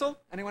 Pencil.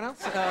 Anyone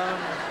else?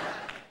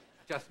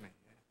 Just me.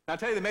 Now, I'll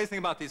tell you the amazing thing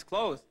about these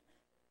clothes.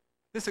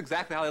 This is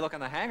exactly how they look on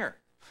the hanger.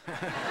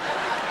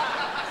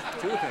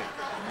 Too thin.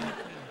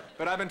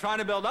 But I've been trying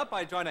to build up.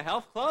 I joined a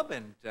health club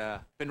and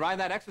been riding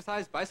that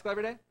exercise bicycle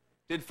every day.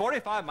 Did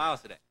 45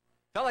 miles a day.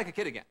 Felt like a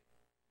kid again.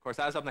 Of course,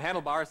 I was up in the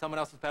handlebars, someone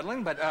else was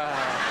pedaling, but it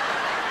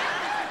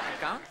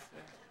counts.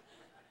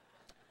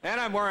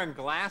 And I'm wearing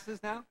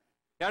glasses now.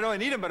 Yeah, I don't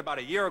need them, but about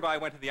a year ago I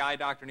went to the eye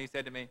doctor and he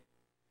said to me,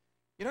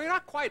 you know, you're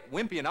not quite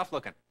wimpy enough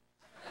looking.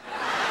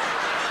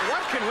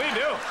 What can we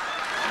do?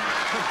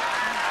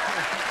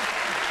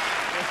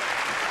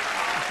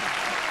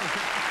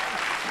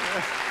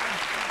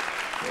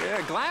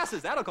 Yeah,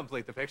 glasses, that'll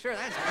complete the picture.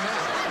 That's...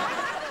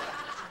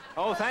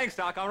 Oh, thanks,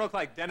 Doc. I don't look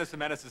like Dennis the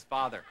Menace's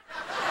father.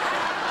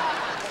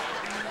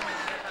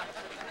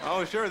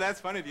 Oh, sure, that's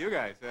funny to you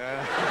guys.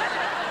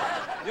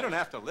 You don't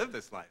have to live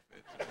this life.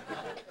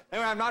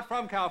 Anyway, I'm not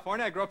from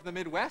California. I grew up in the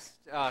Midwest,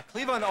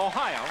 Cleveland,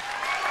 Ohio.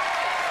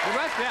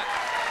 Midwest, yeah.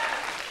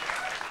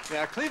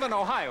 Yeah, Cleveland,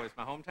 Ohio is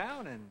my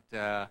hometown, and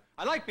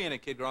I like being a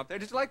kid growing up there.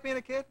 Did you like being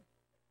a kid?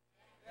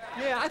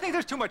 Yeah, I think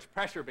there's too much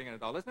pressure being an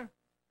adult, isn't there?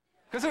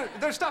 Because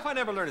there's stuff I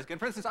never learned as a kid.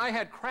 For instance, I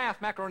had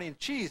Kraft macaroni and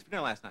cheese for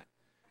dinner last night.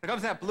 It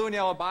comes in that blue and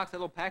yellow box, that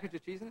little package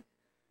of cheese in it.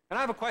 And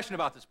I have a question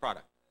about this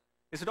product.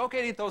 Is it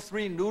okay to eat those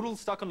 3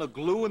 noodles stuck in the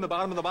glue in the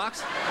bottom of the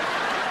box?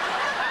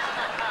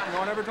 No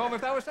one ever told me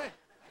if that was safe.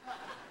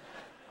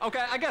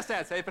 Okay, I guess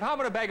that's safe, but how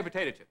about a bag of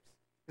potato chips?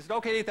 Is it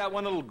okay to eat that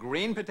one little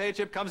green potato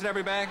chip comes in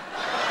every bag?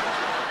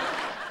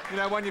 You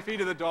know, one you feed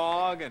to the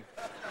dog, and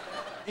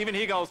even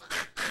he goes...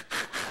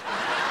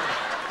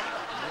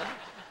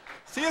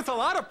 See, it's a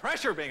lot of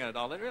pressure being an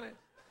adult, it really is.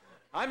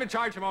 I'm in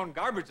charge of my own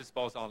garbage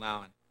disposal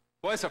now, and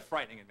boy, it's a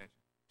frightening adventure.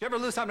 Do you ever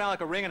lose something out like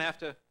a ring and have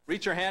to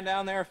reach your hand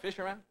down there, fish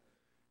around?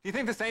 Do you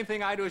think the same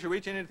thing I do as you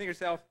reach in and think to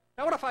yourself,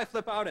 now what if I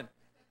flip out and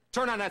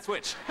turn on that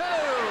switch?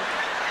 Oh!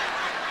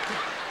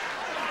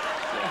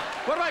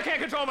 What if I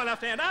can't control my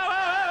left hand? Oh, oh,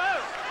 oh,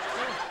 oh!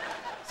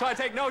 So I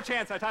take no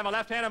chance. I tie my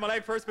left hand on my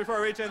leg first before I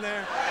reach in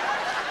there.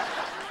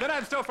 Then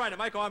I'm still frightened. It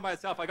might go on by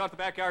itself. I go out the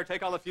backyard,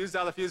 take all the fuses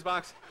out of the fuse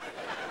box.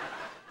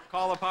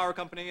 call the power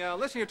company.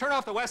 Listen, you turn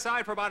off the west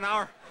side for about an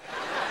hour.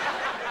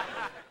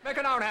 Make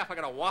an hour and a half. I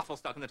got a waffle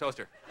stuck in the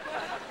toaster.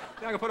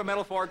 I can put a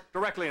metal fork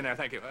directly in there,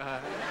 thank you.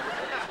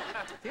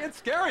 It's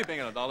scary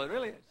being an adult, it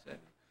really is.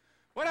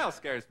 What else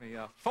scares me?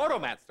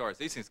 Photomat stores,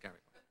 these things scare me.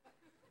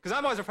 Because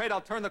I'm always afraid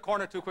I'll turn the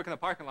corner too quick in the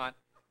parking lot,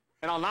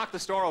 and I'll knock the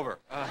store over.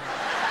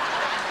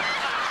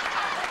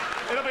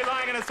 It'll be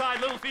lying on its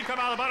side, little feet come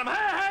out of the bottom. Hey,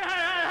 hey, hey,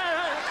 hey, hey,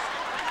 hey.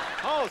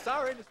 Oh,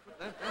 sorry.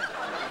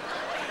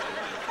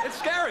 It's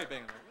scary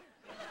being an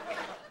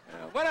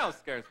adult. What else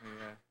scares me?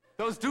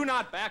 Those do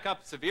not back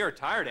up severe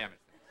tire damage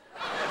things.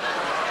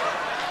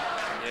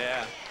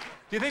 Yeah.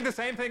 Do you think the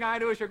same thing I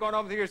do as you're going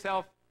over to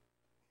yourself?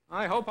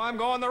 I hope I'm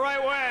going the right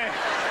way.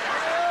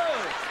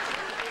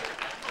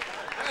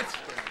 That's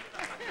scary.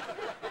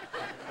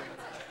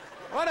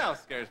 What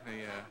else scares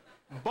me?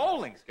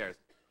 Bowling scares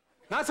me.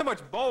 Not so much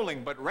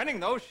bowling, but renting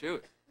those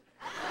shoes.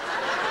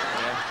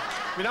 Yeah.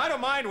 I mean, I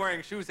don't mind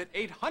wearing shoes that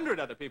 800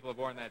 other people have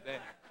worn that day.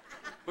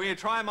 When you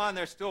try them on,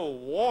 they're still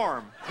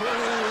warm.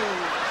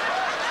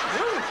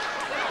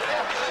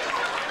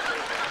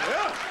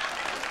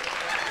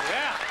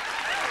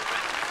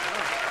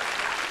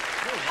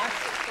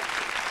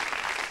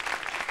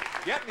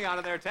 Get me out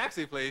of there,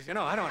 taxi, please. You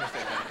know, I don't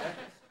understand that.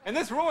 And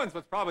this ruins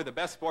what's probably the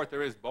best sport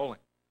there is, bowling.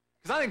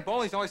 Because I think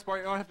bowling's the only sport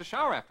you don't have to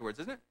shower afterwards,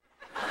 isn't it?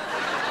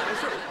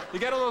 You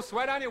get a little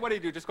sweat on you, what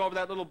do? Just go over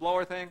that little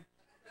blower thing?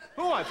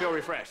 Oh, I feel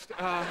refreshed.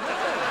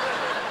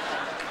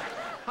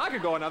 I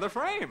could go another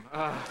frame.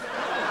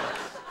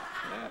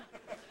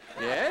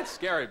 Yeah, it's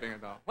scary being an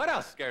adult. What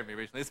else scared me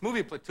recently? This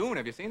movie Platoon,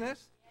 have you seen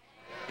this?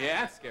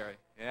 Yeah, it's scary.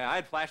 Yeah, I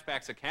had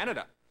flashbacks of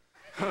Canada.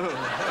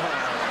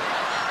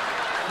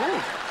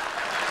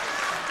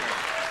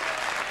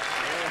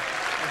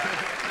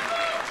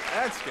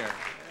 That's scary.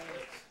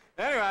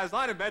 Anyway, I was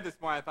lying in bed this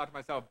morning. I thought to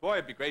myself, boy,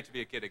 it'd be great to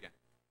be a kid again.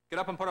 Get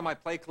up and put on my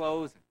play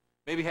clothes, and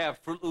maybe have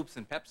Fruit Loops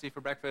and Pepsi for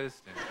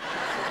breakfast, and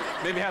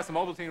maybe have some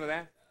Ovaltine with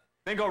that.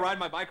 Then go ride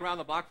my bike around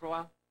the block for a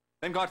while.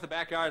 Then go out to the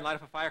backyard and light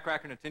up a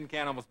firecracker in a tin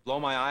can, almost blow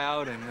my eye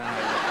out. And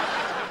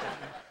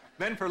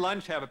then for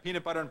lunch, have a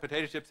peanut butter and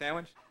potato chip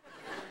sandwich.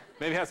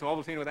 Maybe have some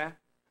Ovaltine with that.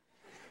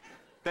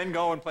 Then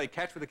go and play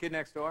catch with the kid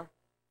next door.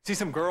 See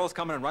some girls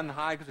coming and run and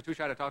hide because they're too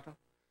shy to talk to them.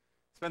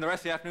 Spend the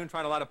rest of the afternoon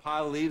trying to light a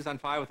pile of leaves on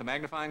fire with a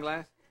magnifying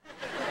glass.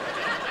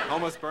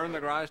 Almost burn the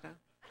garage down.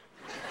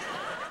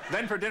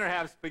 Then for dinner,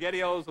 have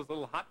SpaghettiOs with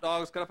little hot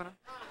dogs cut up in them.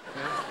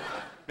 Yeah.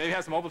 Maybe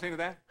have some Ovaltine with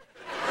that.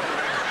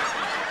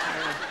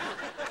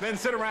 Then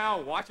sit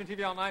around watching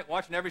TV all night,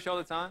 watching every show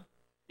that's on,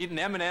 eating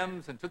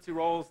M&Ms and Tootsie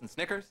Rolls and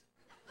Snickers.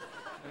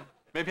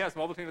 Maybe have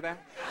some Ovaltine with that.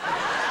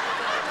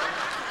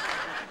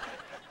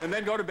 And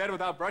then go to bed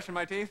without brushing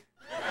my teeth.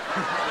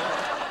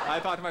 I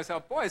thought to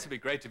myself, boy, this would be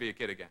great to be a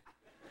kid again.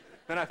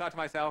 Then I thought to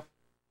myself,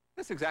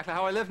 this is exactly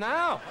how I live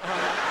now.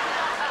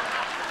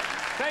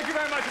 Thank you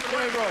very much for the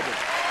Willie Brogan.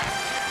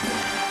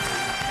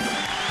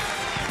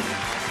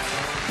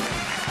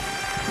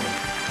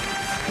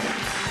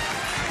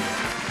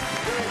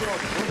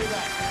 We'll be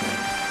back.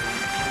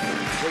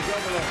 We'll go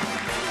below.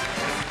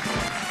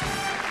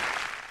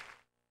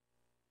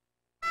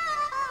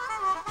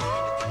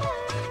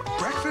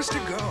 Breakfast to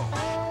go.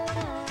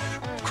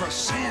 Crust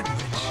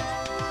sandwich.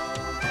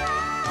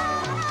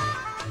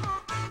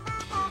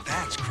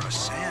 That's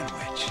crust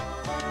sandwich.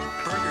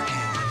 Burger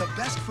King, the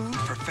best food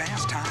for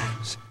fast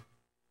times.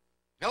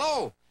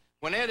 Hello.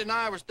 When Ed and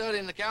I were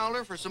studying the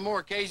calendar for some more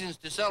occasions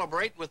to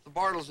celebrate with the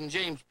Bartles and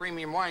James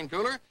Premium Wine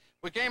Cooler,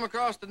 we came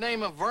across the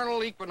name of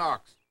Vernal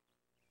Equinox.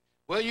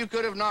 Well, you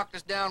could have knocked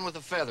us down with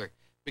a feather,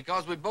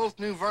 because we both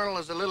knew Vernal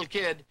as a little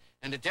kid,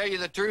 and to tell you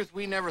the truth,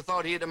 we never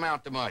thought he'd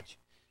amount to much.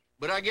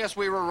 But I guess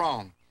we were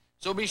wrong.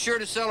 So be sure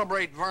to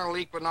celebrate Vernal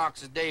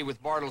Equinox's day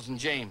with Bartles and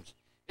James.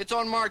 It's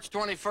on March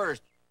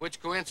 21st,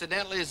 which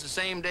coincidentally is the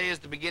same day as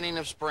the beginning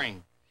of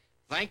spring.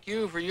 Thank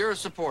you for your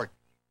support.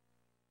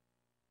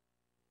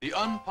 The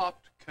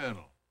unpopped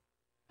kernel.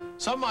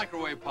 Some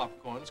microwave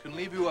popcorns can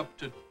leave you up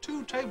to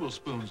 2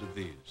 tablespoons of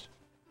these.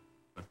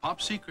 But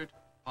Pop Secret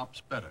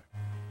pops better.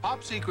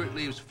 Pop Secret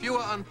leaves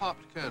fewer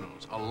unpopped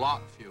kernels, a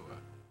lot fewer.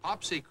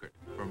 Pop Secret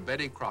from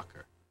Betty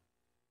Crocker.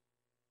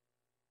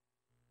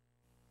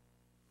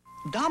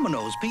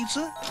 Domino's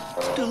Pizza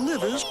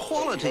delivers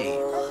quality.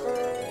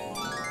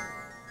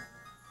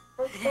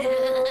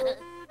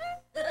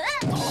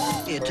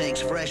 It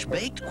takes fresh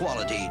baked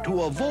quality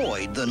to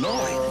avoid the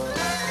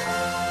Noid.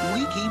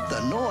 We keep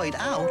the Noid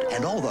out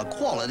and all the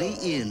quality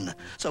in.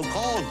 So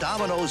call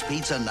Domino's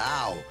Pizza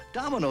now.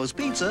 Domino's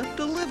Pizza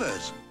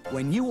delivers.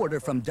 When you order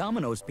from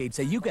Domino's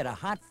Pizza, you get a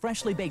hot,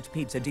 freshly baked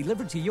pizza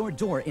delivered to your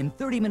door in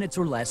 30 minutes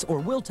or less, or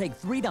we'll take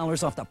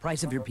 $3 off the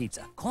price of your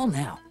pizza. Call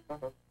now.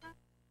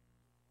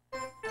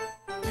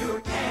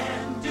 Your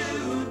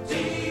can-do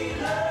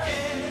dealer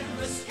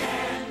is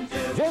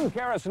can-do. Jim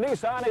Karras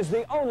Nissan is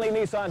the only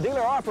Nissan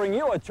dealer offering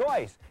you a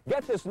choice.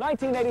 Get this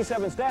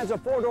 1987 Stanza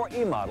 4-door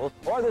E-model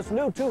or this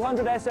new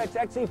 200 SX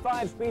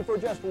XE5 Speed for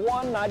just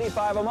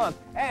 $195 a month.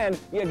 And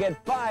you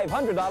get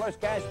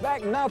 $500 cash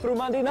back now through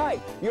Monday night.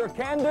 Your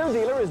can-do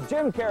dealer is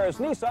Jim Karras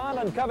Nissan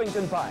on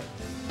Covington Pike.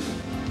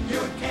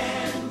 your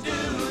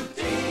can-do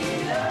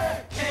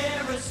dealer.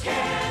 Harris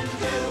Can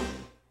Do.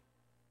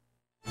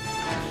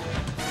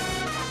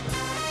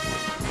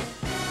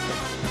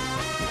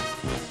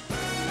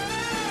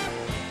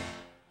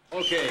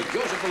 Okay,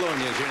 Joseph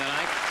Bologna is here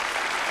tonight.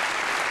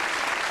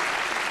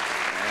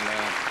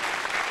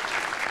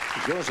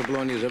 And Joseph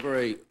Bologna is a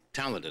very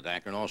talented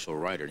actor and also a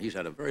writer. He's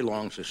had a very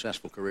long,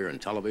 successful career in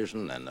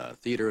television and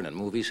theater and in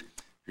movies.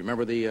 You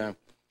remember the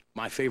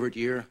My Favorite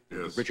Year?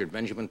 Yes. Richard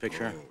Benjamin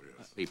picture? Oh,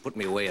 yes. He put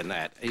me away in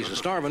that. He's the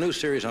star of a new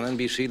series on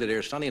NBC that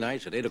airs Sunday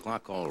nights at 8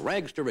 o'clock called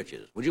Rags to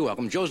Riches. Would you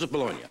welcome Joseph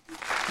Bologna?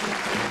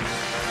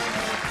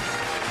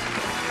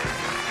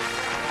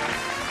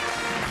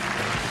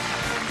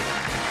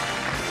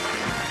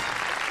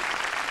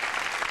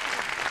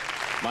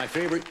 My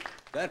favorite,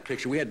 that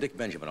picture, we had Dick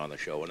Benjamin on the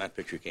show when that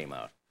picture came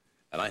out.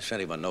 And I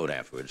sent him a note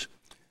afterwards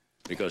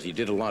because he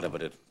did a lot of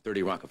it at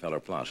 30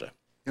 Rockefeller Plaza.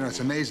 You know, it's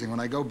amazing. When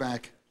I go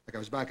back, like I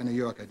was back in New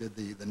York, I did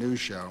the news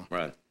show.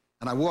 Right.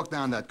 And I walked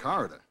down that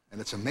corridor,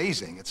 and it's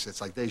amazing. It's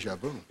like deja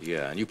vu.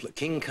 Yeah, and you played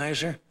King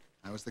Kaiser?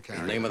 I was the The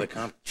character. name of the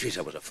comp? Jeez,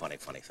 that was a funny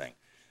thing.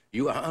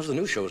 How's the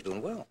news shows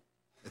doing well?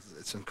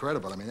 It's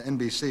incredible. I mean,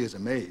 NBC is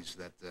amazed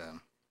that,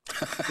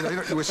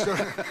 we're so,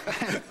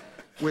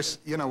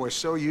 we're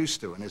so used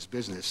to in this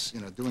business,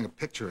 doing a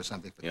picture or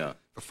something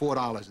for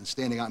 $4 and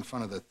standing out in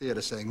front of the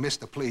theater saying,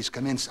 "Mister, please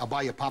come in. I'll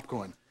buy you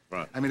popcorn."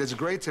 Right. I mean, it's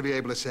great to be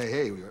able to say,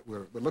 "Hey,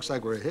 it looks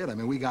like we're a hit." I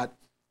mean, we got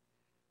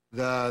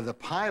the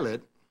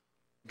pilot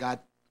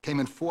came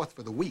in fourth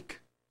for the week.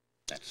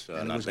 That's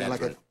and not it was bad.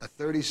 like a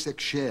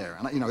 36 share.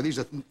 And these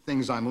are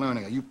things I'm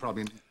learning. You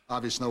probably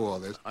obviously know all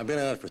this. I've been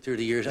at it for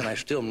 30 years, and I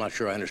still am not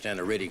sure I understand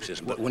the rating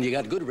system. But when you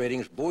got good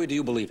ratings, boy, do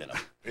you believe in them.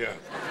 Yeah.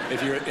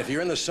 If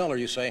you're in the cellar,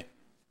 you say,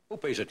 who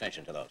pays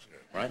attention to those,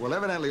 right? Well,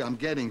 evidently, I'm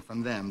getting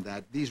from them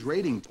that these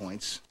rating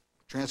points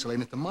translate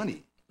into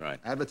money. Right.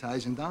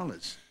 Advertising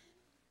dollars.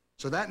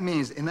 So that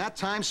means in that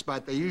time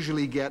spot, they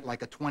usually get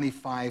like a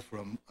 25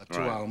 from a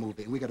 2-hour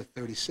movie. And we got a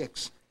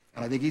 36.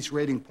 And I think each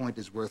rating point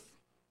is worth,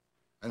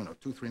 I don't know,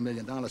 $2-3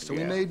 million. So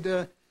we made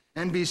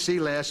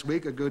NBC last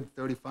week a good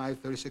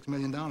 $35-36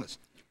 million.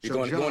 You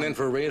So going in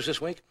for a raise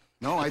this week?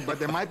 No, but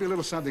there might be a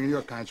little something in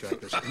your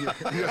contract.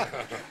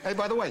 Hey,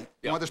 by the way,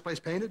 you want this place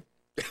painted?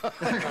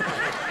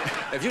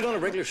 Have you done a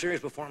regular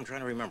series before? I'm trying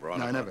to remember.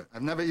 No, I never.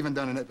 I've never even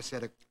done an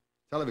episodic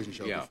television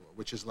show before,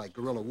 which is like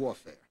guerrilla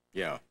warfare.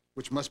 Yeah.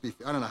 Which must be,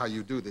 I don't know how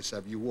you do this.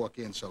 You walk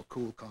in so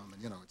cool, calm,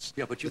 and it's...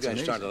 Yeah, but you it's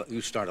guys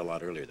amazing. start a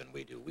lot earlier than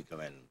we do. We come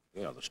in,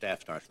 the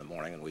staff starts in the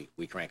morning, and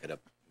we crank it up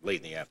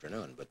late in the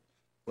afternoon. But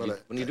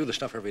when you do the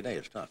stuff every day,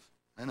 it's tough.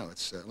 I know.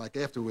 It's like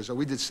afterwards,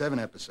 we did 7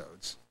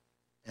 episodes,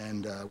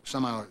 and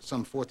some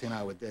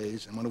 14-hour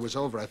days, and when it was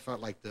over, I felt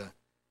like the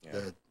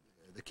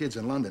kids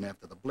in London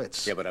after the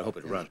Blitz. Yeah, but I hope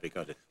it runs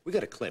because we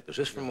got a clip. Is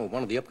this from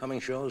one of the upcoming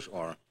shows,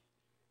 or,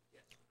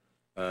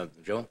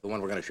 Joe, the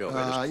one we're going to show?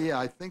 Yeah,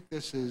 I think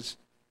this is...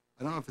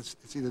 I don't know if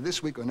it's either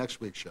this week or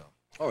next week's show.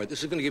 All right,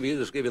 this is going to give you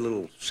a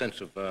little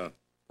sense of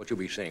what you'll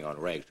be seeing on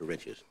Rags to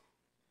Riches.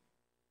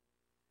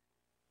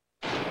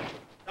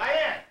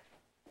 Diane!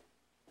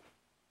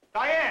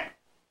 Diane!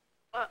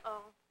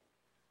 Uh-oh.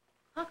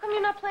 How come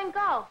you're not playing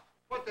golf?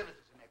 What difference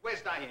does it make?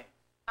 Where's Diane?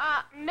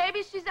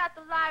 Maybe she's at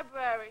the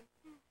library.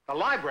 The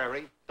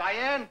library?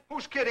 Diane?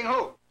 Who's kidding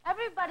who?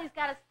 Everybody's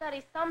got to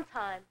study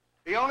sometime.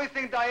 The only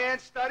thing Diane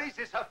studies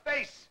is her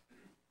face.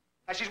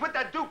 And she's with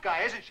that Duke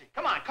guy, isn't she?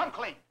 Come on, come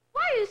clean.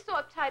 Why are you so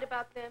uptight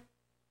about them?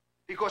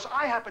 Because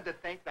I happen to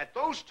think that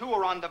those two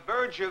are on the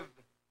verge of...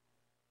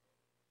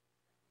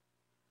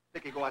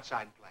 Vicky, go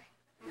outside and play.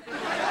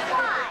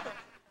 Why?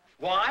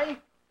 Why?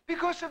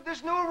 Because of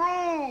this new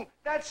rule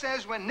that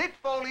says when Nick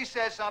Foley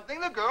says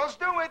something, the girls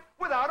do it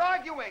without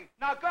arguing.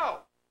 Now go.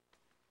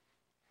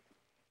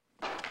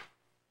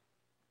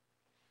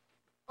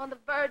 On the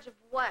verge of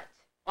what?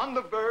 On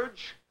the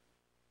verge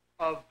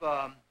of,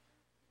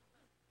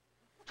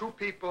 two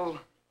people...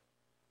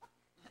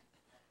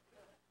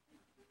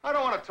 I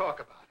don't want to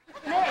talk about it.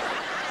 Nick,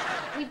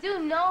 we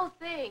do know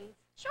things.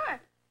 Sure.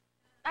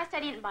 I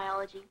studied in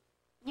biology.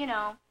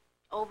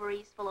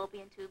 Ovaries,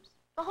 fallopian tubes,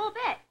 the whole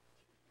bit.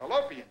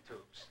 Fallopian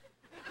tubes.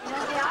 You know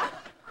what they are?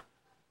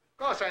 Of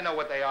course I know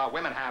what they are.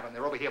 Women have them.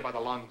 They're over here by the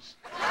lungs.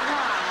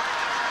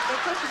 They're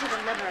closer to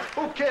the liver.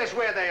 Who cares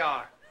where they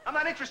are? I'm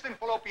not interested in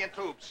fallopian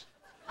tubes.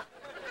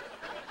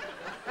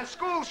 And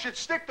schools should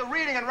stick to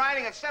reading and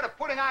writing instead of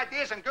putting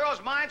ideas in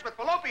girls' minds with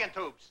fallopian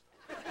tubes.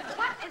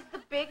 What is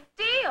the big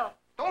deal?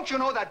 Don't you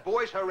know that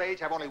boys her age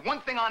have only one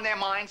thing on their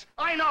minds?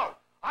 I know.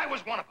 I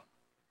was one of them.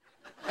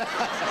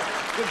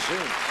 Good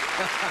scene.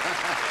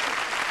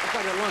 I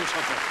thought I learned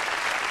something.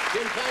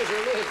 Jim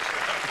Kaiser lives.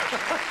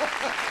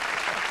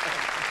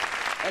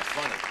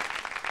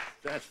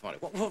 That's funny.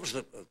 What was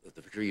the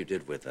picture you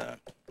did with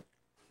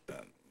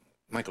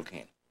Michael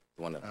Caine?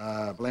 The one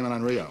that... Blame it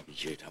on Rio.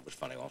 Gee, that was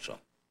funny also.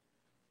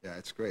 Yeah,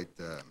 it's great.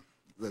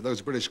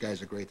 Those British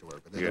guys are great to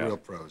work with. They're the real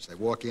pros. They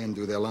walk in,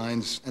 do their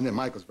lines, and then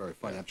Michael's very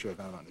funny. I'm sure if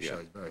I'm on the show,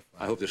 he's very funny.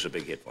 I hope this is a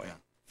big hit for you.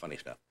 Funny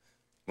stuff.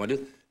 Want to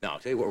do? Now, I'll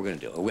tell you what we're going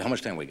to do. How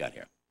much time we got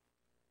here?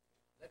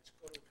 Let's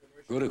go to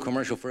commercial. Go to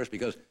commercial first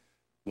because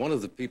one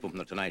of the people from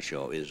The Tonight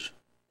Show is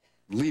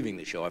leaving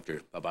the show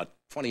after about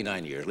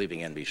 29 years, leaving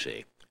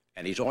NBC.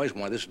 And he's always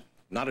wanted, this is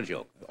not a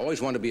joke,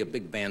 always wanted to be a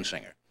big band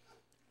singer.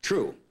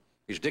 True.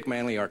 He's Dick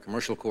Manley, our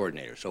commercial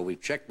coordinator. So we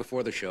checked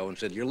before the show and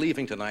said, you're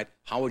leaving tonight.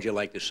 How would you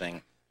like to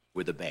sing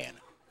with the band?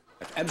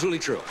 That's absolutely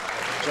true.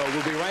 So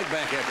we'll be right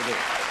back after this.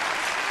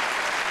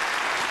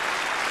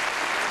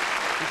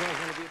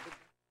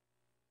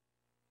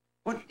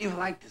 Wouldn't you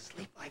like to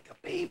sleep like a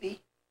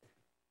baby?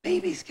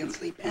 Babies can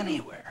sleep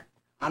anywhere,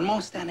 on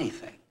most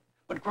anything.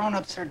 But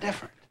grown-ups are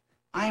different.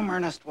 I'm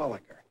Ernest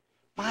Williger.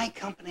 My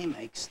company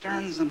makes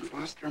Stearns &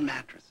 Foster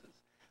mattresses.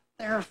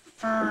 They're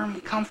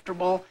firm,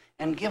 comfortable,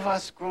 and give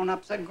us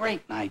grown-ups a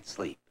great night's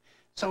sleep.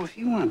 So if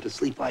you want to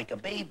sleep like a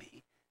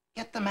baby,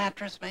 get the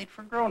mattress made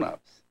for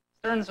grown-ups.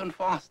 Stearns &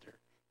 Foster.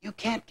 You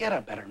can't get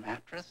a better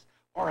mattress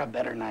or a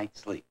better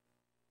night's sleep.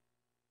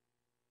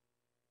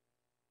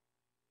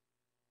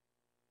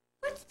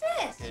 What's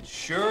this? It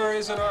sure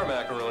isn't our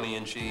macaroni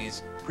and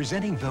cheese.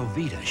 Presenting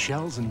Velveeta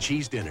Shells and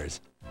Cheese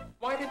Dinners.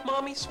 Why did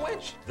Mommy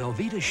switch?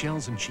 Velveeta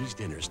Shells and Cheese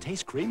Dinners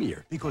taste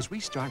creamier because we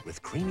start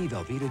with creamy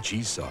Velveeta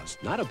cheese sauce,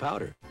 not a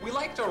powder. We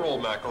liked our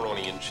old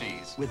macaroni and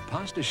cheese. With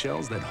pasta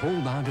shells that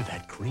hold on to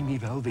that creamy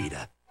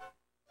Velveeta.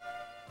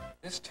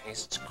 This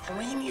tastes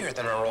creamier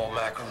than our old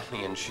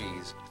macaroni and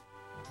cheese.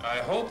 I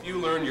hope you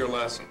learned your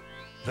lesson.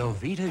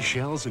 Velveeta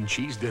Shells and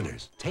Cheese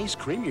Dinners taste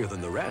creamier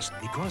than the rest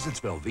because it's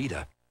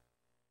Velveeta.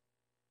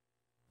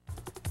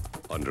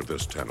 Under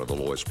this tent are the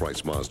lowest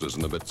price Mazdas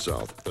in the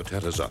Mid-South. The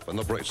tent is up and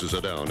the prices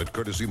are down at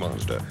Courtesy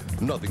Mazda.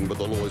 Nothing but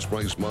the lowest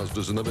price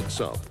Mazdas in the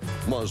Mid-South.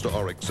 Mazda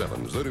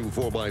RX-7s, the new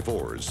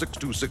 4x4s,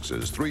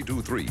 626s,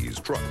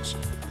 323s, trucks.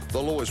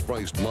 The lowest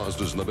priced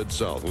Mazdas in the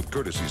Mid-South with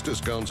Courtesy's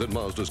discounts and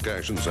Mazda's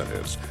cash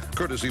incentives.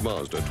 Courtesy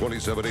Mazda,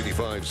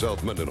 2785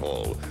 South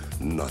Mendenhall.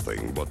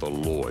 Nothing but the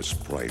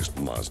lowest priced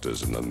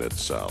Mazdas in the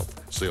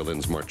Mid-South. Sale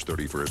ends March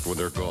 31st. When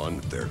they're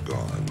gone, they're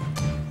gone.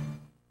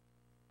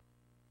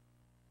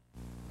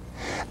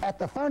 At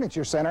the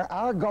Furniture Center,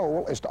 our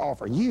goal is to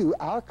offer you,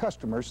 our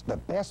customers, the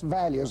best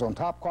values on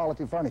top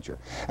quality furniture.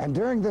 And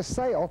during this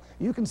sale,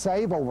 you can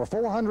save over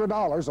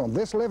 $400 on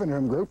this living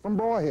room group from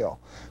Broyhill.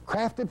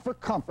 Crafted for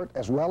comfort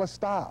as well as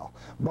style.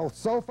 Both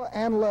sofa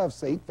and love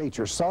seat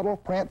feature subtle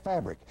print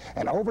fabric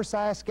and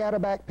oversized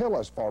scatterback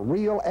pillows for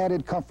real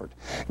added comfort.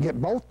 Get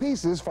both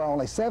pieces for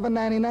only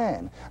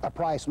 $7.99, a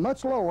price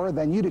much lower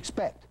than you'd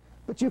expect.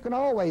 But you can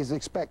always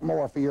expect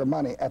more for your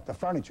money at the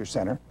Furniture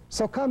Center,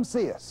 so come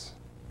see us.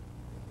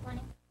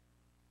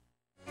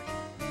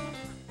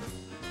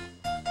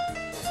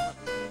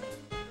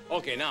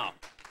 Okay, now,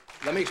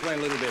 let me explain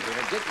a little bit here.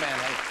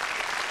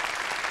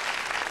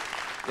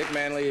 Dick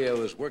Manley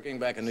was working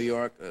back in New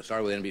York,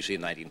 started with NBC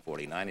in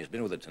 1949. He's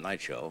been with The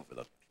Tonight Show for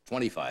the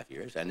 25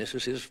 years, and this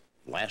is his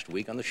last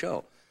week on the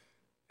show.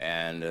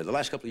 And the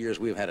last couple of years,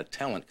 we've had a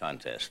talent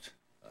contest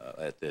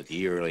at the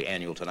yearly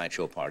annual Tonight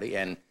Show party,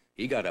 and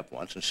he got up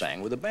once and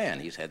sang with a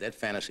band. He's had that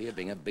fantasy of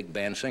being a big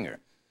band singer.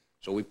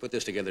 So we put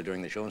this together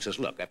during the show and says,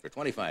 look, after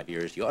 25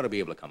 years, you ought to be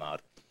able to come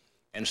out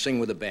and sing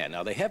with a band.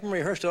 Now, they haven't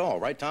rehearsed at all,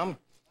 right, Tom?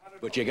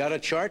 But you got a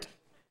chart?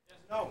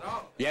 No.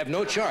 You have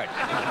no chart.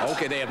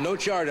 Okay, they have no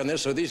chart on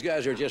this, so these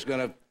guys are just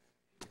going to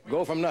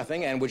go from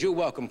nothing. And would you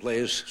welcome,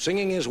 please,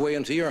 singing his way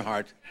into your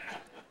heart,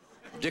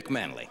 Dick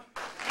Manley.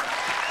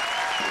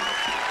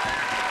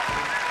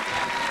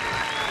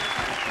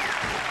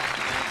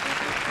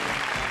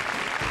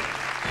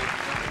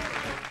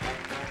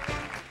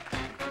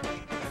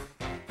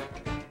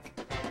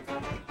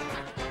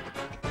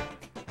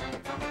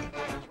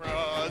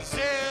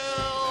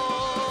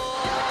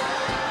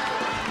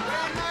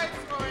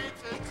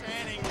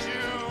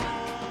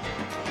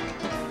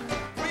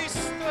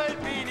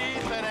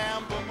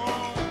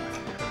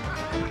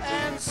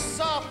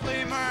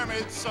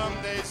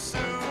 Someday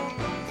soon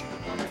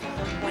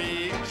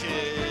we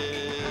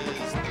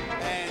kissed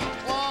and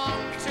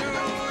clung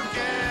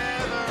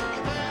together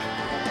then.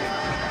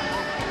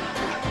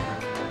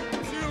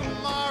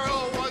 Tomorrow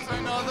was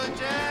another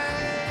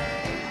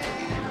day.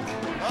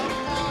 The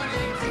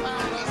morning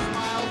found us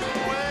miles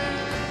away.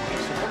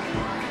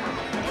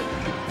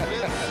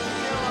 It's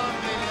still a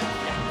million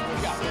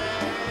things to say.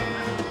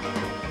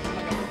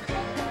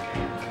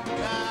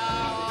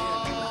 Now,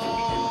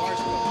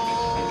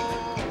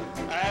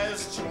 as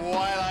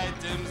twilight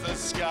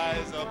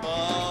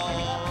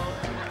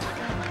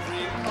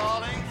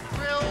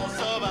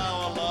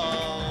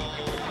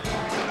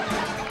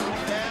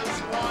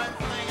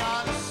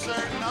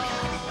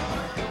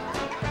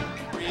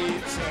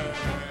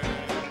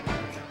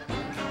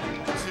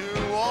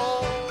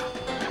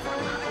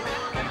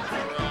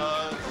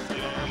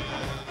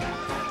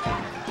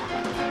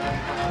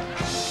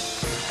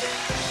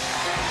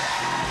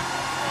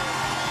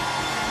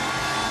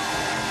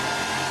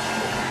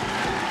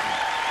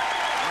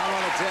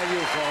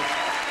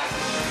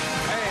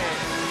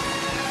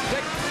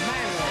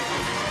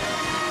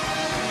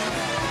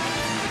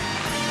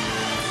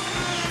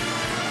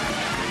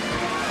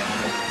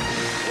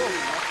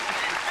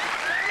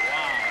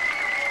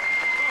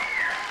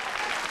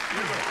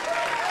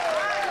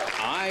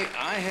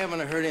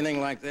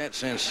that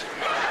since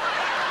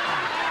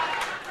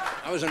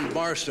I was in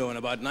Barstow in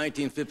about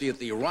 1950 at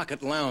the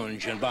Rocket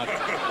Lounge at about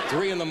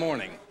 3 in the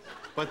morning.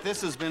 But this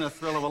has been a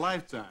thrill of a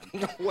lifetime.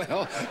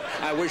 Well,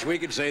 I wish we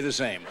could say the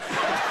same.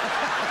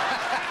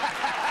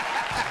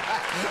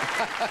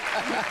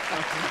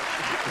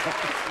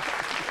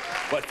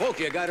 But,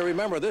 folk, you got to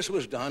remember, this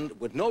was done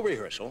with no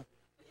rehearsal.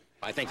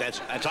 I think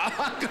that's I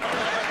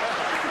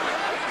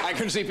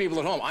can see people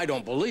at home. I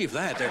don't believe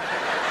that.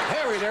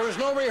 Harry, there was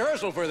no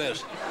rehearsal for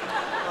this.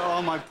 Oh,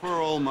 my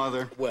poor old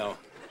mother. Well,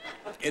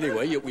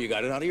 anyway, you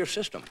got it out of your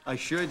system. I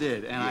sure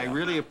did, and I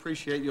really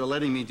appreciate you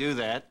letting me do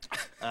that.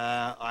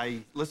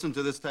 I listen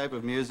to this type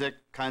of music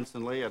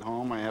constantly at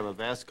home. I have a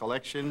vast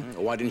collection.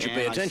 Why didn't you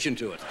pay attention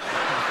to it?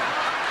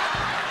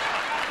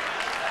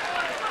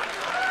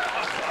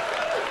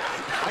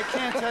 I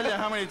can't tell you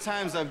how many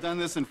times I've done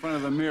this in front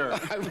of the mirror.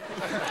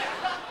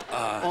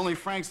 Only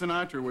Frank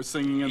Sinatra was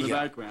singing in the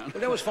background.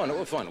 But that was fun. It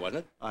was fun,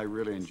 wasn't it? I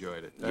really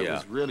enjoyed it. That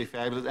was really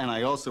fabulous. And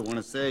I also want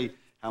to say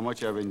how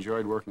much I've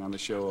enjoyed working on the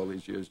show all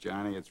these years,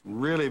 Johnny. It's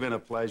really been a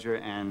pleasure,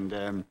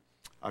 and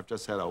I've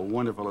just had a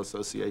wonderful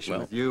association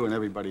with you and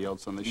everybody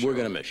else on the show. We're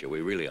going to miss you.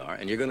 We really are.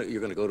 And you're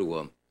gonna go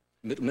to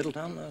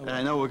Middletown?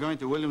 No, we're going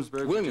to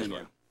Williamsburg,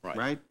 Virginia.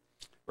 Right.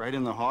 Right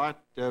in the heart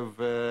of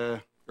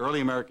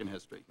early American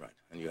history. Right.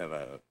 And you have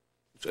a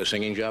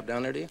singing job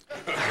down there, do you?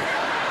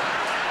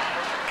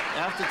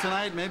 After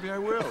tonight, maybe I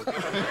will.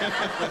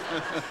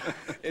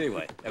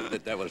 Anyway,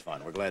 that was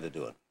fun. We're glad to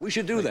do it. We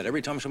should do that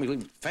every time somebody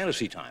leaves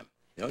fantasy time.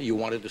 You know, you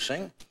wanted to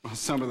sing? Well,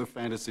 some of the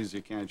fantasies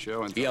you can't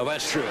show. Yeah,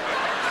 that's true.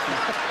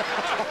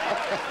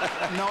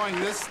 Knowing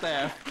this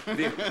staff.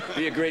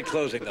 Be a great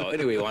closing, though.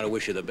 Anyway, we want to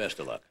wish you the best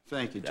of luck.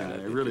 Thank you, Johnny. I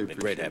really appreciate it.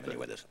 Great having you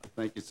with us.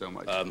 Thank you so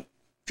much.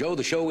 Joe,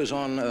 the show is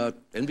on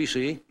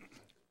NBC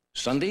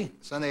Sunday?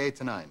 Sunday, 8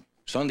 to 9.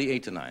 Sunday,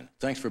 8 to 9.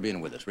 Thanks for being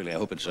with us. Really, I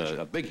hope it's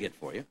a big hit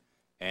for you.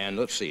 And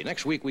let's see,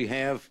 next week we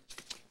have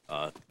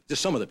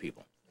just some of the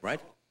people, right?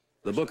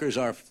 The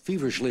bookers are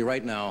feverishly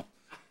right now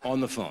on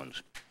the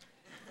phones.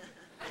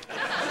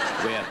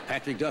 We have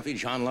Patrick Duffy,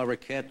 John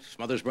LaRoquette,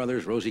 Smothers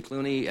Brothers, Rosie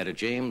Clooney, Etta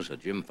James,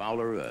 Jim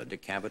Fowler,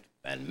 Dick Cavett,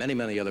 and many,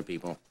 many other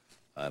people.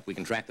 If we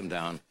can track them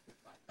down,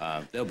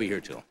 they'll be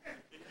here too.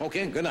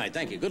 Okay, good night.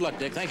 Thank you. Good luck,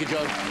 Dick. Thank you,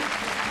 Joe.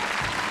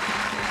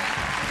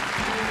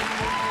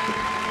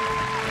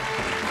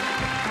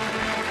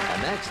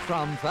 Next,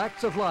 from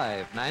Facts of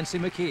Life, Nancy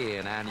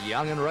McKeon and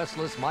young and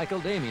restless Michael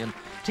Damian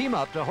team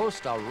up to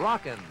host a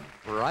rockin'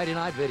 Friday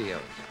night video.